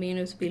gjort under min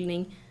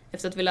utbildning.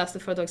 Efter att vi läste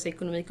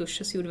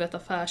företagsekonomikurser så gjorde vi ett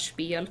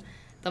affärsspel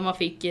där man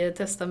fick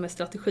testa med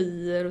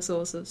strategier och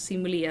så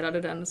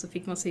simulerade den och så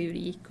fick man se hur det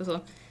gick och så.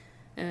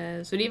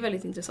 Så det är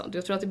väldigt intressant.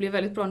 Jag tror att det blir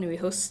väldigt bra nu i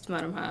höst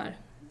med de här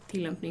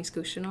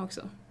tillämpningskurserna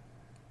också.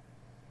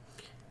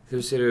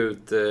 Hur ser det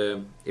ut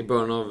i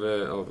början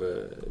av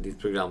ditt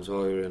program så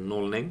har du en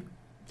nollning.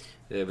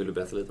 Vill du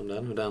berätta lite om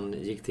den? Hur den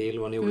gick till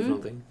och vad ni gjorde för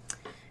någonting?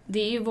 Det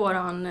är ju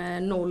våran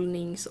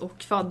nollnings-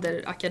 och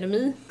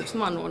fadderakademi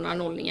som anordnar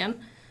nollningen.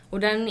 Och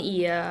den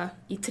är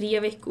i 3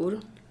 veckor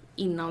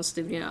innan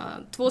studierna.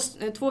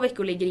 2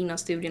 veckor ligger innan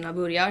studierna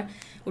börjar.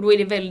 Och då är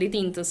det väldigt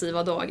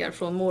intensiva dagar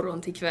från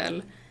morgon till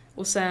kväll.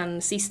 Och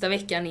sen sista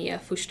veckan är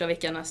första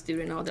veckan när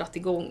studierna har dratt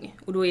igång.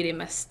 Och då är det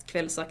mest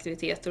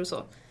kvällsaktiviteter och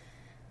så.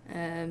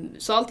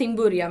 Så allting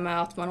börjar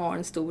med att man har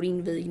en stor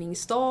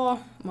invigningsdag.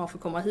 Man får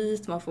komma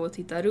hit, man får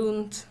titta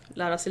runt.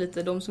 Lära sig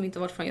lite, de som inte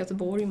varit från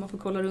Göteborg. Man får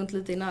kolla runt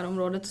lite i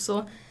närområdet och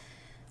så.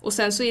 Och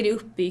sen så är det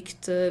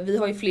uppbyggt, vi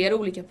har ju flera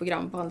olika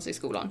program på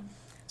Handelshögskolan.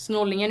 Så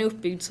nollningen är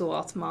uppbyggd så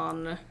att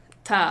man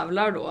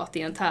tävlar då, att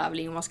det är en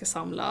tävling och man ska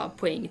samla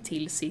poäng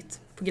till sitt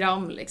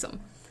program liksom.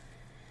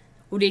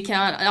 Och det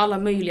kan alla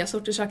möjliga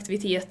sorters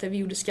aktiviteter. Vi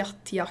gjorde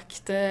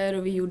skattjakter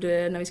och vi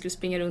gjorde när vi skulle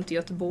springa runt i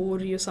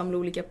Göteborg och samla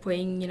olika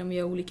poäng genom att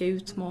göra olika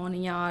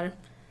utmaningar.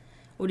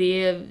 Och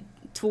det är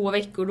 2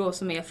 veckor då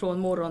som är från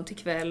morgon till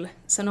kväll.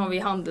 Sen har vi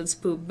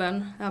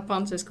Handelspubben här på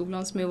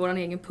Handelshögskolan som är vår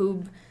egen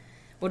pub.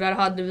 Och där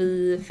hade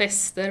vi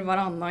fester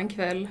varannan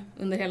kväll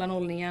under hela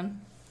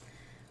nollningen.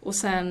 Och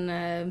sen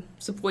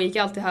så pågick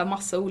alltid här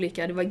massa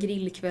olika, det var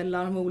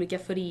grillkvällar med olika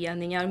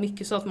föreningar.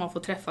 Mycket så att man får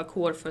träffa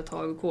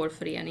kårföretag och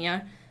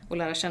kårföreningar och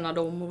lära känna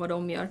dem och vad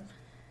de gör.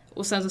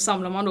 Och sen så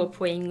samlar man då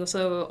poäng och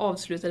så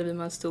avslutade vi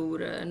med en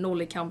stor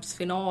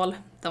nollekampsfinal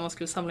där man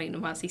skulle samla in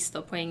de här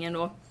sista poängen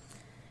då.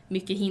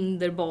 Mycket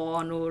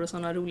hinderbanor och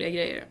sådana roliga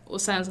grejer.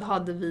 Och sen så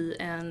hade vi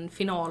en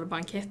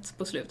finalbankett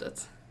på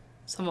slutet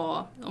som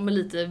var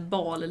lite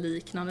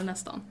balliknande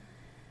nästan.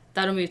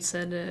 Där de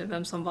utsedde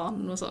vem som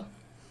vann och så.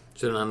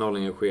 Så den här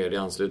nollningen sker i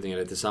anslutning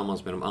eller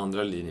tillsammans med de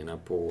andra linjerna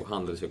på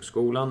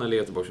Handelshögskolan eller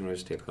Göteborgs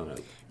universitet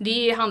generellt?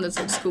 Det är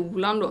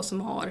Handelshögskolan då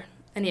som har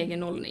en egen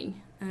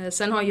nollning.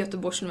 Sen har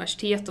Göteborgs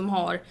universitet,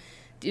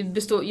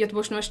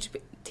 Göteborgs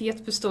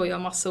universitet består ju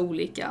av massa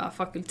olika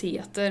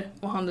fakulteter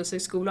och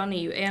Handelshögskolan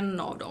är ju en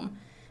av dem.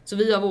 Så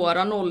vi har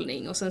våra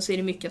nollning och sen så är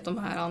det mycket att de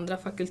här andra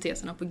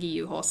fakulteterna på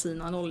GU har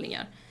sina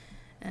nollningar.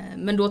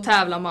 Men då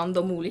tävlar man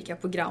de olika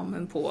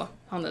programmen på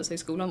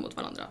Handelshögskolan mot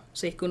varandra.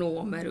 Så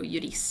ekonomer och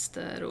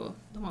jurister och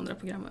de andra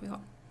programmen vi har.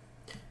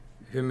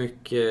 Hur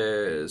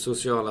mycket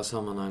sociala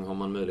sammanhang har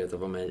man möjlighet att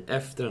vara med i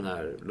efter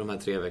de här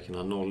 3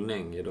 veckorna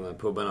nollning? I de här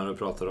pubbarna du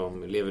pratar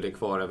om, lever det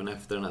kvar även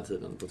efter den här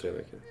tiden på 3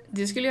 veckor?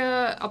 Det skulle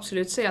jag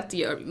absolut säga att det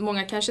gör.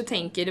 Många kanske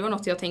tänker, det var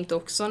något jag tänkte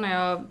också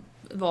när jag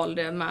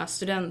valde med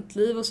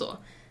studentliv och så.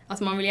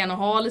 Att man vill gärna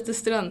ha lite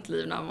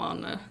studentliv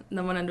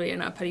när man ändå är i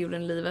den här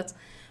perioden i livet.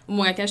 Och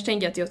många kanske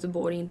tänker att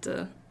Göteborg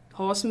inte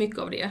har så mycket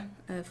av det.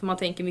 För man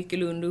tänker mycket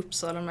Lund och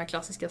Uppsala, de här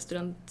klassiska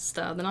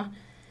studentstäderna.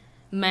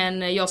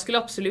 Men jag skulle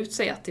absolut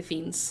säga att det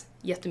finns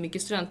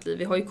jättemycket studentliv.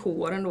 Vi har ju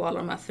kåren då, alla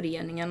de här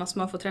föreningarna som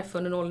man får träffa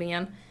under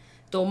nollningen.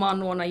 De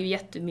anordnar ju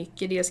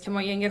jättemycket. Dels kan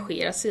man ju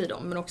engagera sig i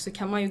dem, men också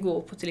kan man ju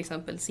gå på till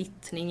exempel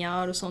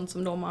sittningar och sånt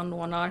som de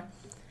anordnar.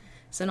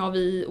 Sen har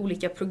vi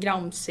olika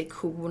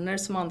programsektioner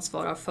som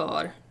ansvarar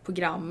för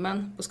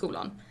programmen på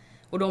skolan.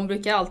 Och de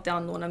brukar alltid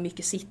anordna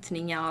mycket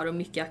sittningar och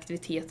mycket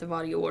aktiviteter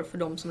varje år för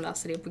de som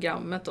läser det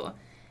programmet då.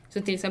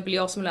 Så till exempel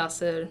jag som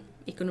läser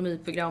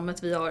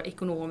ekonomiprogrammet, vi har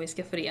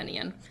ekonomiska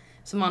föreningen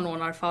som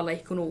anordnar för alla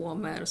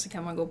ekonomer och så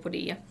kan man gå på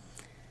det.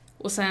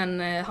 Och sen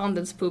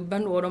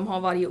Handelspubben då, de har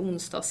varje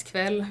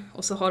onsdagskväll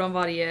och så har de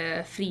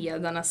varje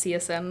fredag när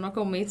CSN har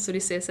kommit, så det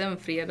är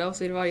CSN-fredag och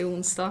så är det varje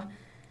onsdag.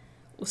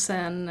 Och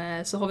sen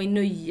så har vi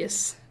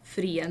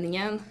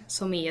Nöjesföreningen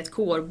som är ett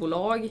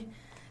kårbolag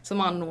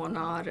som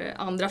anordnar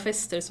andra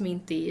fester som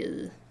inte är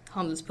i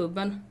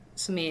Handelspubben,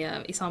 som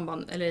är i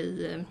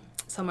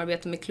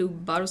samarbete med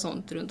klubbar och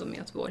sånt runt om i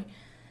Göteborg.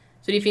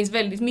 Så det finns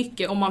väldigt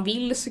mycket, om man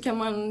vill så kan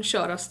man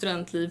köra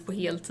studentliv på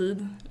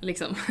heltid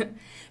liksom.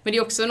 Men det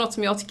är också något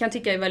som jag kan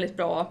tycka är väldigt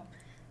bra,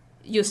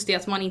 just det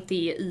att man inte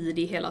är i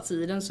det hela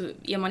tiden. Så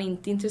är man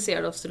inte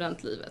intresserad av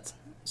studentlivet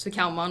så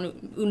kan man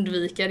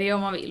undvika det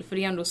om man vill, för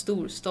det är ändå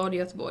storstad i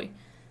Göteborg.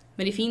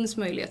 Men det finns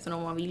möjligheten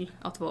om man vill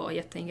att vara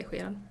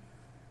jätteengagerad.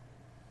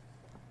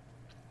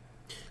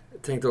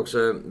 Jag tänkte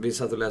också, vi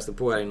satt och läste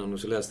på här innan och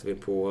så läste vi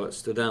på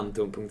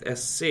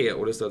studentum.se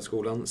och det står att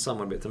skolan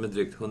samarbetar med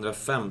drygt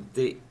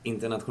 150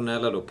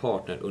 internationella då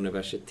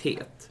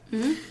partneruniversitet.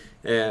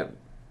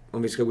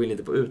 Om vi ska gå in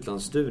lite på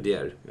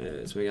utlandsstudier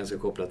som är ganska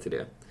kopplat till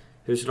det.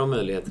 Hur ser de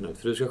möjligheterna ut?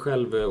 För du ska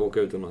själv åka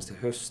utomlands till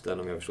hösten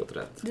om jag har förstått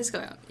rätt. Det ska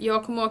jag.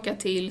 Jag kommer åka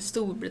till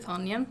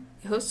Storbritannien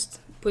i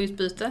höst på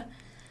utbyte.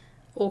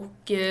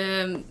 Och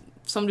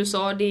som du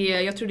sa,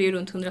 jag tror det är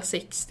runt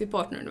 160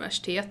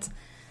 partneruniversitet.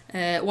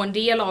 Och en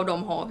del av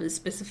dem har vi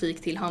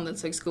specifikt till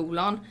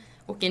Handelshögskolan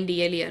och en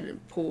del är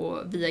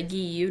via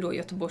GU då,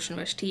 Göteborgs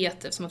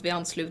universitet. Eftersom att vi är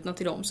anslutna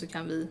till dem så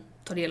kan vi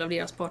ta del av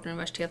deras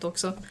partneruniversitet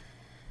också.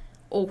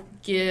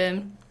 Och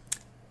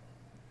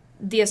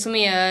det som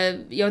är,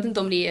 jag vet inte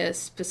om det är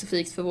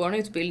specifikt för vår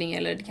utbildning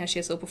eller det kanske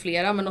är så på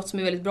flera, men något som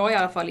är väldigt bra i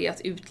alla fall är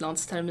att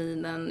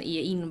utlandsterminen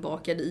är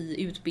inbakad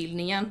i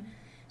utbildningen.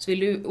 Så vill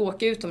du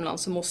åka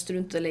utomlands så måste du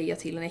inte lägga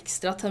till en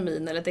extra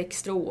termin eller ett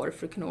extra år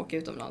för att kunna åka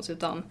utomlands,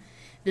 utan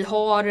vi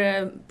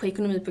har på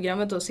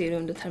ekonomiprogrammet då ser du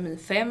under termin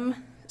 5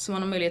 så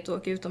man har möjlighet att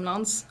åka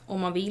utomlands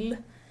om man vill.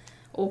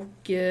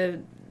 Och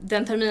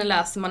den terminen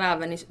läser man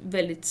även i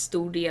väldigt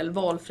stor del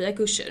valfria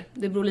kurser.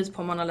 Det beror lite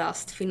på om man har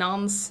läst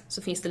finans,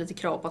 så finns det lite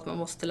krav på att man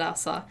måste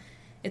läsa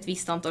ett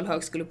visst antal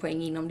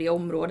högskolepoäng inom det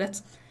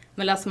området.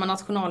 Men läser man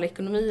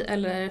nationalekonomi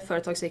eller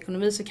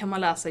företagsekonomi så kan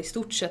man läsa i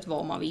stort sett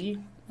vad man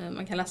vill.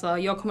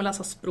 Jag kommer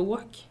läsa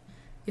språk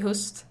i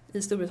höst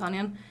i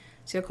Storbritannien.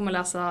 Så jag kommer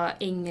läsa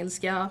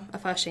engelska,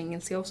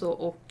 affärsengelska och så,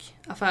 och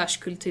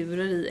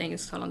affärskulturer i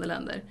engelsktalande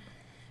länder.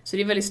 Så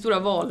det är väldigt stora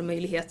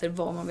valmöjligheter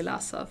vad man vill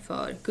läsa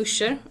för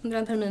kurser under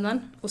den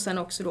terminen. Och sen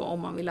också då om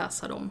man vill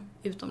läsa dem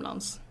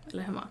utomlands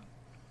eller hemma.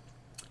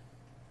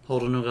 Har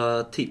du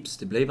några tips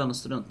till blivande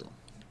studenter?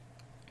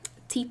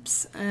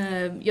 Tips?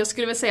 Jag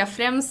skulle väl säga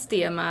främst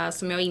det med,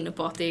 som jag är inne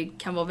på, att det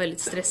kan vara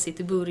väldigt stressigt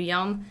i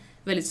början.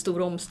 Väldigt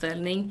stor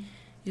omställning.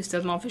 Just det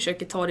att man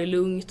försöker ta det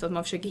lugnt och att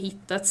man försöker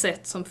hitta ett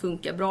sätt som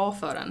funkar bra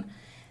för en.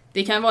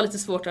 Det kan vara lite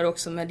svårt där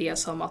också med det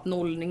som att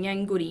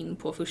nollningen går in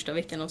på första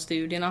veckan av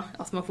studierna.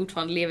 Att man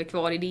fortfarande lever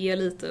kvar i det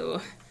lite.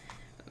 Och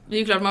det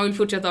är klart att man vill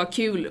fortsätta ha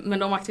kul, men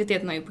de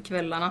aktiviteterna är ju på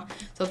kvällarna.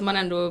 Så att man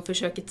ändå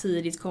försöker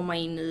tidigt komma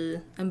in i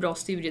en bra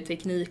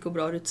studieteknik och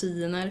bra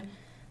rutiner.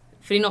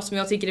 För det är något som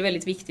jag tycker är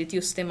väldigt viktigt,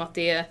 just det med att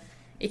det är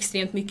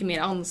extremt mycket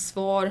mer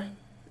ansvar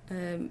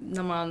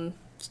när man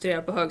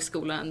studerar på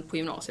högskolan än på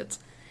gymnasiet.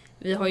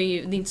 Det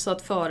är inte så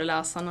att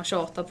föreläsarna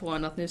tjatar på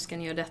en att nu ska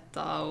ni göra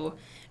detta och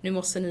nu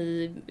måste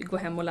ni gå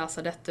hem och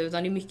läsa detta,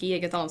 utan det är mycket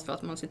eget ansvar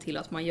att man ser till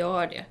att man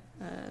gör det.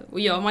 Och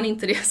gör man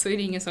inte det så är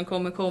det ingen som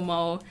kommer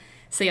komma och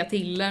säga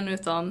till en,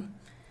 utan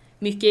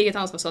mycket eget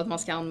ansvar så att man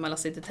ska anmäla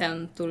sig till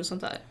tentor och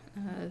sånt där.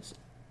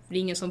 Det är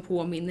ingen som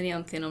påminner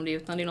egentligen om det,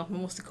 utan det är något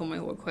man måste komma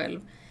ihåg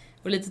själv.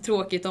 Och lite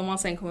tråkigt om man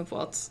sen kommer på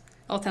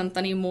att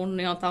tentan är imorgon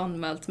och jag har inte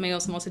anmält mig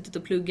och som har suttit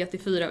och pluggat i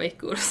 4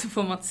 veckor så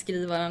får man inte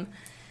skriva den.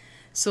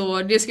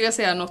 Så det skulle jag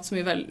säga är något som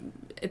är väl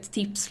ett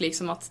tips,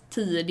 liksom att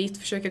tidigt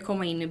försöka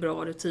komma in i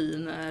bra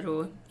rutiner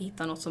och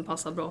hitta något som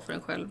passar bra för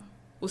en själv.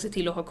 Och se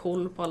till att ha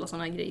koll på alla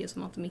sådana här grejer så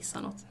man inte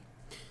missar något.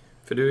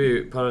 För du är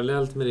ju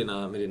parallellt med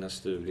dina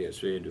studier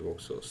så är du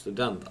också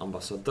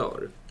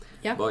studentambassadör.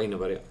 Ja. Vad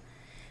innebär det?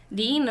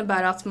 Det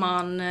innebär att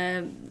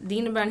det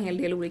innebär en hel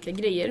del olika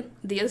grejer.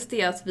 Dels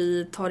det att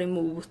vi tar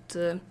emot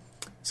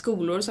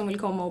skolor som vill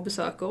komma och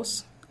besöka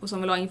oss och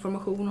som vill ha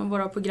information om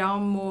våra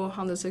program och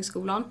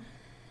Handelshögskolan.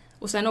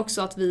 Och sen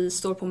också att vi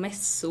står på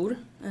mässor.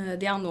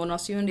 Det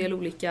anordnas ju en del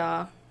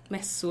olika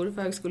mässor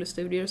för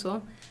högskolestudier och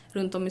så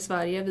runt om i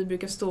Sverige. Vi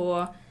brukar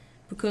stå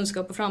på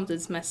Kunskap och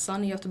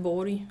framtidsmässan i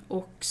Göteborg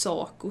och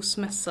Sacos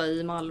mässa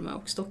i Malmö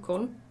och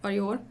Stockholm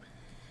varje år.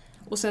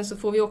 Och sen så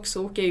får vi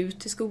också åka ut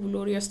till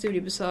skolor och göra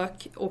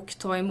studiebesök och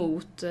ta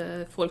emot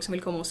folk som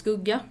vill komma och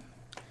skugga.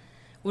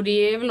 Och det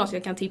är väl något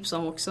jag kan tipsa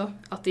om också,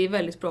 att det är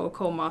väldigt bra att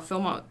komma.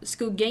 För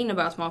skugga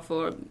innebär att man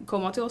får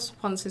komma till oss på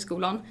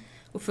Handelshögskolan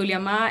och följa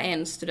med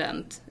en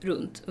student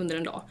runt under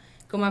en dag.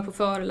 Komma med på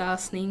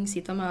föreläsning,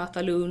 sitta och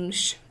äta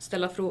lunch,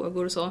 ställa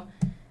frågor och så.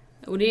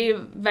 Och det är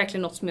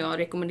verkligen något som jag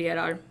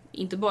rekommenderar,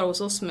 inte bara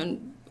hos oss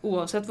men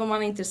oavsett vad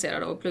man är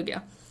intresserad av att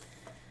plugga.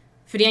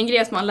 För det är en grej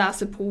att man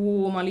läser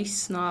på och man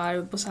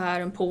lyssnar på så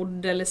här en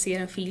podd eller ser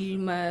en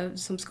film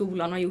som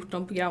skolan har gjort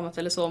om programmet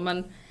eller så.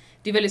 Men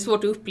det är väldigt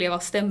svårt att uppleva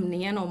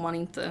stämningen om man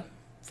inte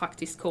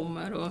faktiskt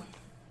kommer och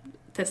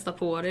testar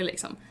på det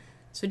liksom.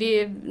 Så det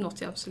är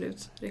något jag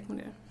absolut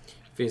rekommenderar.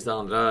 Finns det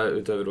andra,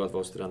 utöver då att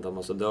vara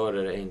studentambassadör,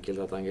 är det enkelt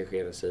att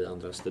engagera sig i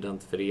andra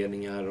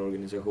studentföreningar och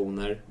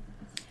organisationer?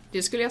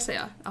 Det skulle jag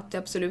säga, att det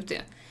absolut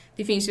är.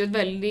 Det finns ju ett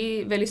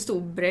väldigt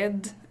stor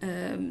bredd.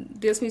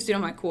 Dels finns det ju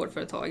de här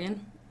kårföretagen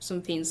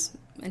som finns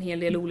en hel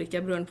del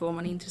olika beroende på vad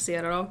man är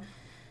intresserad av.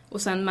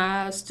 Och sen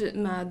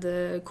med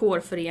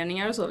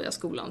kårföreningar och så via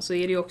skolan så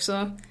är det ju också,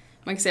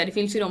 man kan säga det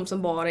finns ju de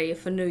som bara är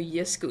för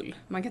nöjes skull.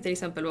 Man kan till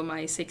exempel vara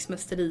med i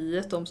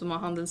Sexmästeriet, de som har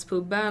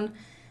Handelspubben.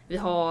 Vi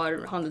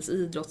har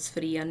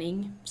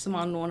Handelsidrottsförening som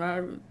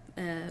anordnar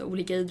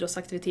olika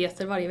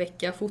idrottsaktiviteter varje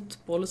vecka.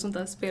 Fotboll och sånt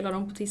där spelar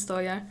de på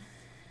tisdagar.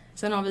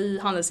 Sen har vi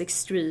Handels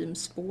Extreme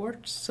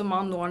Sports som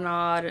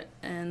anordnar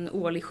en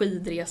årlig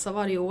skidresa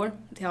varje år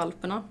till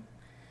Alperna.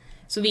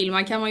 Så vill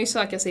man kan man ju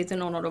söka sig till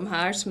någon av de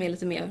här som är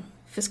lite mer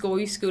för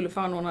skojs skull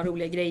för att anordna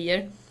roliga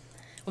grejer.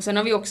 Och sen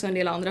har vi också en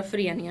del andra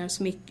föreningar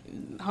som är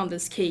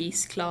Handels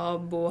Case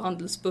Club och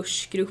Handels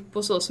Börsgrupp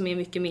och så som är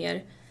mycket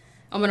mer,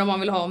 ja men om man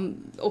vill ha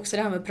också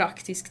det här med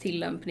praktisk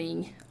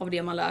tillämpning av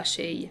det man lär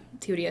sig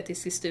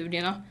teoretiskt i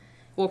studierna.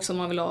 Och också om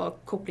man vill ha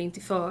koppling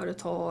till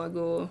företag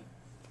och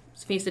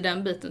så finns det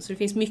den biten. Så det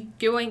finns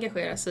mycket att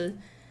engagera sig i.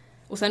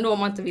 Och sen då om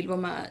man inte vill vara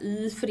med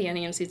i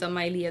föreningen och sitta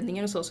med i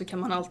ledningen och så kan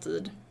man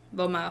alltid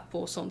vara med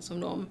på sånt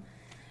som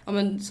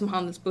som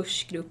Handels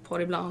Börsgrupp har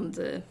ibland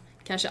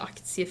kanske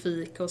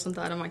aktiefika och sånt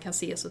där man kan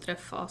ses och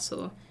träffas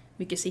och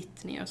mycket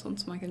sittningar och sånt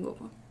som man kan gå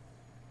på.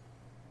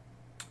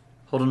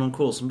 Har du någon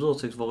kurs som du har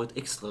tyckt varit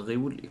extra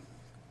rolig?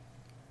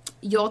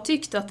 Jag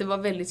tyckte att det var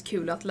väldigt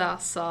kul att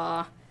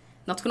läsa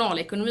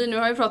nationalekonomi. Nu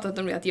har jag pratat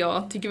om det att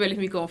jag tycker väldigt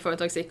mycket om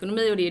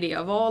företagsekonomi och det är det jag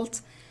har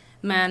valt.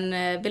 Men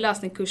vi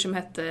läste en kurs som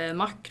hette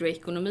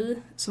makroekonomi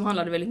som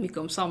handlade väldigt mycket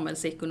om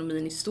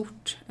samhällsekonomin i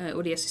stort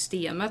och det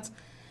systemet.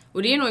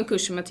 Och det är nog en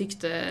kurs som jag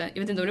tyckte,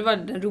 jag vet inte om det var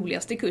den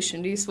roligaste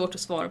kursen, det är svårt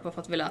att svara på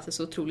för att vi läser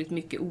så otroligt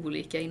mycket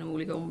olika inom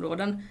olika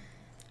områden.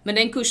 Men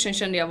den kursen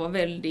kände jag var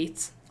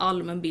väldigt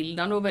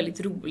allmänbildande och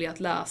väldigt rolig att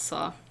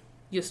läsa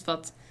just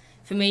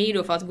för mig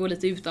då, för att gå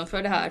lite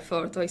utanför det här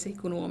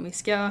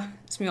företagsekonomiska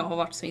som jag har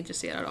varit så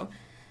intresserad av.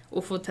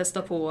 Och få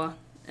testa på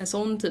en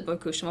sån typ av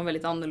kurs som var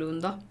väldigt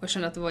annorlunda. Och jag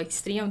kände att det var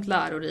extremt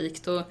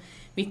lärorikt och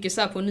mycket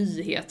så här på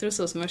nyheter och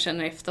så som jag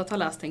känner efter att ha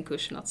läst den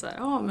kursen att så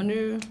här, men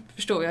nu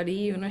förstår jag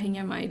det och nu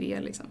hänger jag med i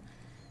det liksom.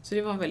 Så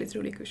det var en väldigt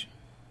rolig kurs.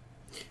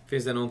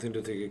 Finns det någonting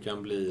du tycker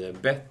kan bli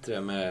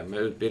bättre med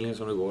utbildningen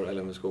som du går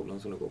eller med skolan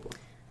som du går på?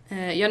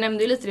 Jag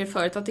nämnde ju lite det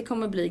förut att det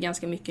kommer bli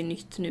ganska mycket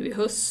nytt nu i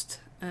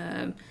höst.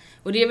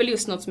 Och det är väl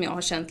just något som jag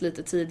har känt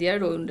lite tidigare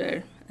då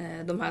under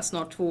de här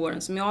snart 2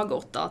 åren som jag har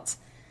gått,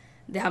 att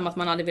det här med att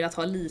man hade velat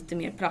ha lite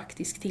mer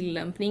praktisk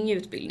tillämpning i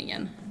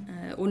utbildningen.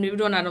 Och nu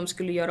då när de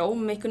skulle göra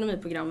om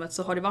ekonomiprogrammet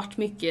så har det varit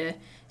mycket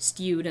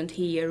student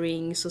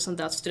hearings och sånt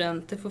där, att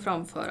studenter får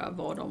framföra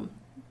vad de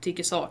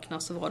tycker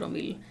saknas och vad de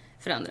vill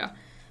förändra.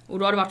 Och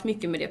då har det varit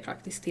mycket med det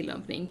praktisk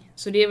tillämpning.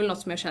 Så det är väl något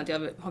som jag känt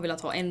att jag har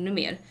velat ha ännu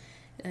mer.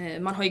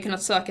 Man har ju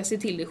kunnat söka sig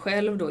till det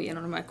själv då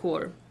genom de här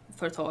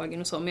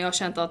core-företagen och så, men jag har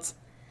känt att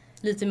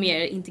lite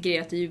mer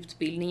integrerat i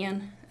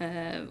utbildningen.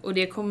 Och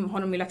det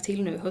har de ju lagt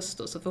till nu i höst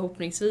då, så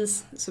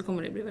förhoppningsvis så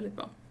kommer det bli väldigt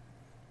bra.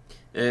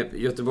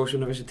 Göteborgs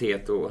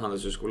universitet och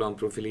Handelshögskolan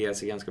profilerar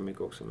sig ganska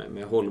mycket också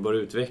med hållbar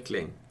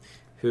utveckling.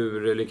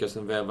 Hur lyckas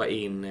de väva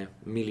in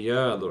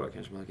miljö då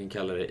kanske man kan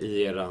kalla det,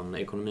 i er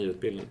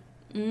ekonomiutbildning?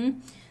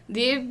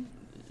 Det är,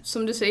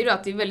 som du säger då,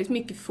 att det är väldigt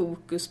mycket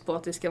fokus på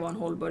att det ska vara en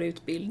hållbar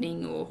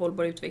utbildning och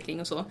hållbar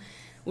utveckling och så.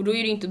 Och då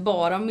är det inte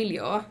bara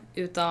miljö,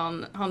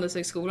 utan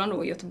Handelshögskolan då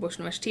och Göteborgs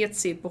universitet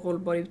ser på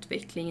hållbar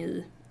utveckling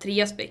i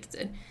 3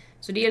 aspekter.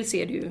 Så dels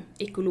är det ju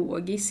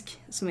ekologisk,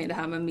 som är det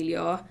här med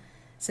miljö.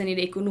 Sen är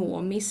det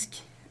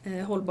ekonomisk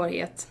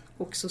hållbarhet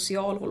och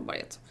social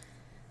hållbarhet.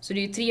 Så det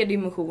är ju 3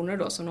 dimensioner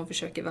då som de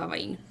försöker väva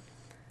in.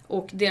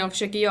 Och det de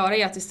försöker göra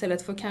är att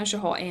istället för att kanske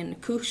ha en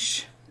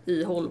kurs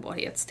i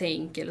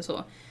hållbarhetstänk eller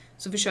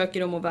så försöker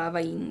de att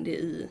väva in det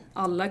i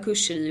alla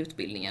kurser i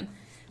utbildningen.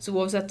 Så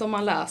oavsett om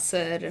man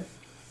läser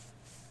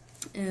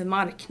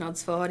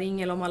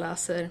marknadsföring eller om man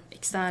läser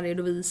extern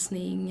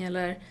redovisning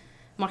eller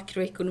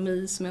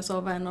makroekonomi, som jag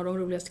sa var en av de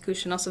roligaste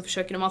kurserna, så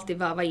försöker de alltid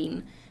väva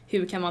in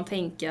hur kan man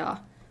tänka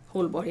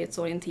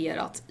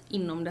hållbarhetsorienterat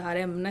inom det här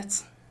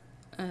ämnet.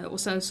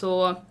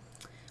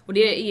 Och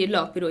det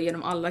löper då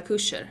genom alla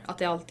kurser, att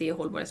det alltid är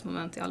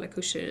hållbarhetsmoment i alla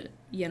kurser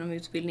genom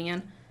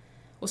utbildningen.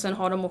 Och sen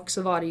har de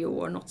också varje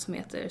år något som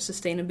heter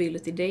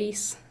Sustainability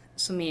Days,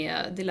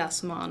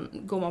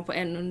 går man på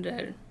en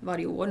under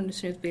varje år under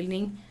sin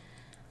utbildning.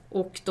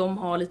 Och de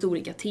har lite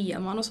olika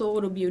teman och så,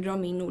 och då bjuder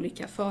de in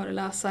olika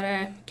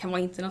föreläsare, kan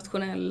vara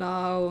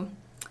internationella, och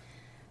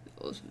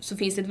så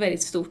finns det ett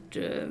väldigt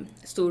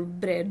stor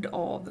bredd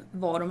av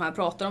vad de här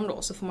pratar om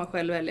då, så får man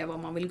själv välja vad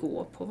man vill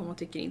gå på, vad man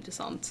tycker är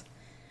intressant.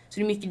 Så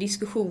det är mycket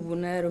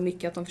diskussioner och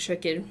mycket att de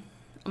försöker,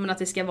 att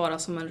det ska vara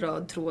som en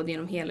röd tråd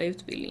genom hela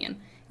utbildningen,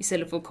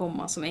 istället för att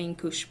komma som en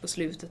kurs på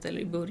slutet eller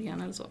i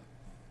början eller så.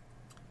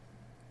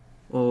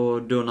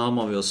 Och då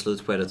närmar vi oss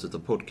slutskedet utav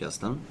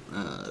podcasten.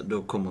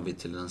 Då kommer vi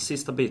till den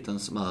sista biten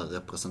som är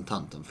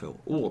representanten får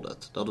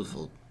ordet, där du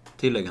får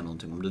tillägga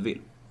någonting om du vill.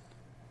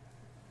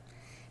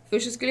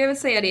 Först så skulle jag väl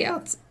säga det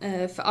att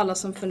för alla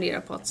som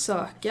funderar på att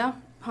söka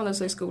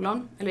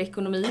Handelshögskolan eller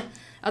ekonomi,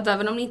 att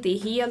även om ni inte är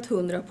helt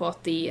 100 på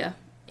att det är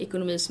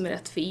ekonomi som är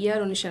rätt för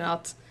er och ni känner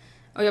att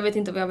jag vet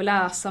inte vad jag vill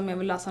läsa men jag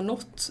vill läsa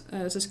något,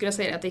 så skulle jag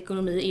säga att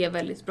ekonomi är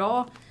väldigt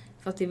bra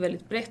för att det är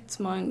väldigt brett.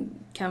 Man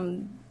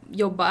kan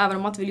jobba, även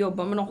om man inte vill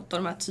jobba med något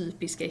av de här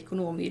typiska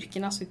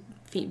ekonomyrkena, så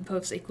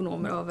behövs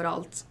ekonomer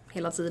överallt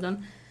hela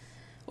tiden.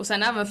 Och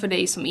sen även för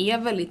dig som är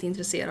väldigt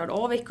intresserad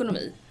av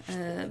ekonomi,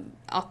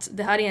 att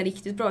det här är en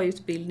riktigt bra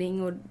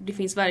utbildning och det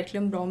finns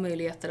verkligen bra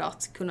möjligheter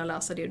att kunna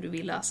läsa det du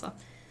vill läsa.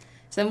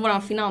 Sen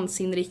vår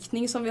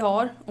finansinriktning som vi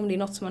har, om det är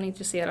något som man är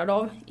intresserad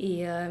av,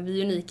 är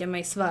vi unika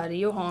med i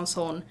Sverige och ha en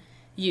sån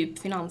djup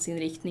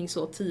finansinriktning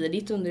så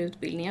tidigt under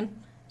utbildningen.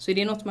 Så är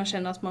det något man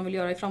känner att man vill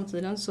göra i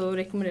framtiden, så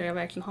rekommenderar jag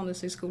verkligen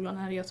Handelshögskolan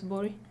här i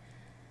Göteborg.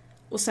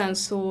 Och sen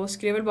så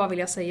skulle jag väl bara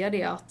vilja säga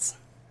det att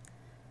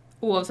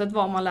oavsett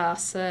vad man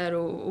läser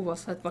och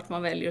oavsett vart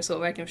man väljer, så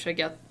verkligen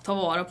försöka ta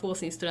vara på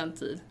sin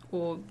studenttid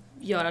och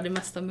göra det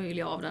mesta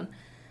möjliga av den.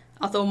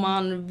 Att om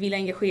man vill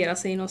engagera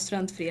sig i någon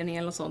studentförening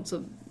eller något sånt,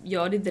 så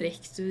gör det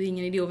direkt. Det är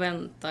ingen idé att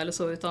vänta eller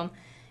så, utan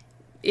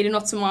är det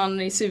något som man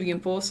är sugen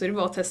på så är det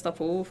bara att testa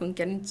på, och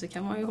funkar det inte så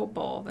kan man ju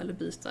hoppa av eller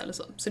byta eller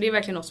så. Så det är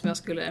verkligen något som jag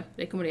skulle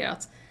rekommendera,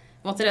 att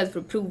var inte rädd för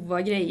att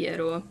prova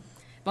grejer och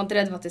var inte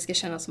rädd för att det ska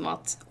kännas som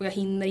att och jag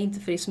hinner inte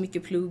för det är så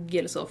mycket plugg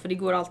eller så, för det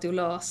går alltid att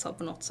lösa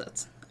på något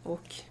sätt.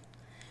 Och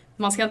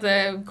man ska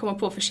inte komma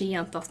på för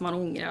sent att man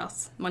ångrar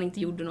att man inte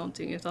gjorde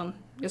någonting, utan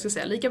jag skulle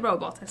säga lika bra att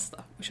bara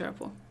testa och köra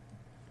på.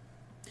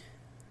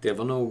 Det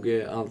var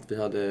nog allt vi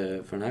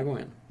hade för den här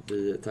gången.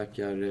 Vi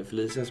tackar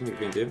Felicia så mycket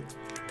för intervjun.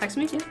 Tack så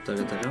mycket.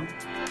 Tackar.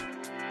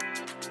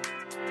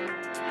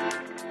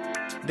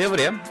 Det var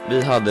det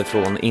vi hade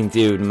från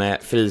intervjun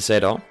med Felicia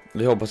idag.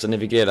 Vi hoppas att ni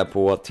fick reda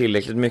på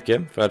tillräckligt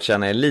mycket för att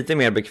känna er lite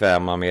mer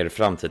bekväma med er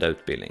framtida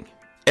utbildning.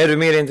 Är du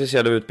mer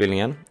intresserad av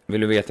utbildningen?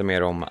 Vill du veta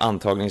mer om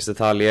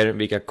antagningsdetaljer,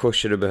 vilka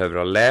kurser du behöver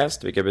ha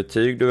läst, vilka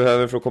betyg du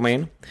behöver för att komma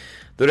in?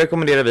 Då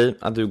rekommenderar vi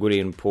att du går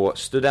in på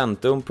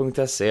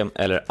studentum.se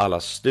eller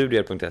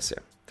allastudier.se.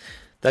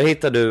 Där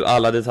hittar du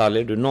alla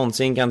detaljer du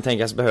någonsin kan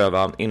tänkas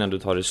behöva innan du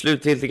tar det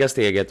slutgiltiga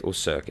steget och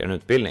söker en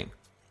utbildning.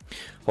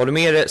 Har du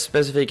mer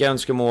specifika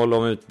önskemål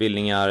om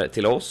utbildningar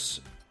till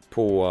oss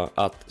på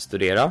att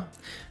studera?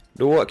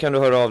 Då kan du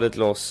höra av dig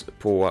till oss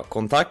på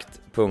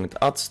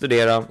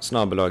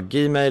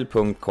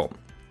kontakt.attstudera@gmail.com.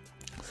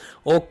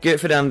 Och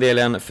för den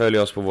delen följ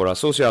oss på våra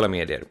sociala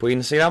medier. På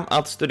Instagram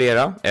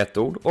 @studera, ett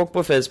ord, och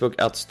på Facebook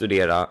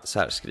 @studera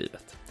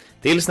särskrivet.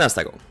 Tills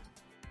nästa gång.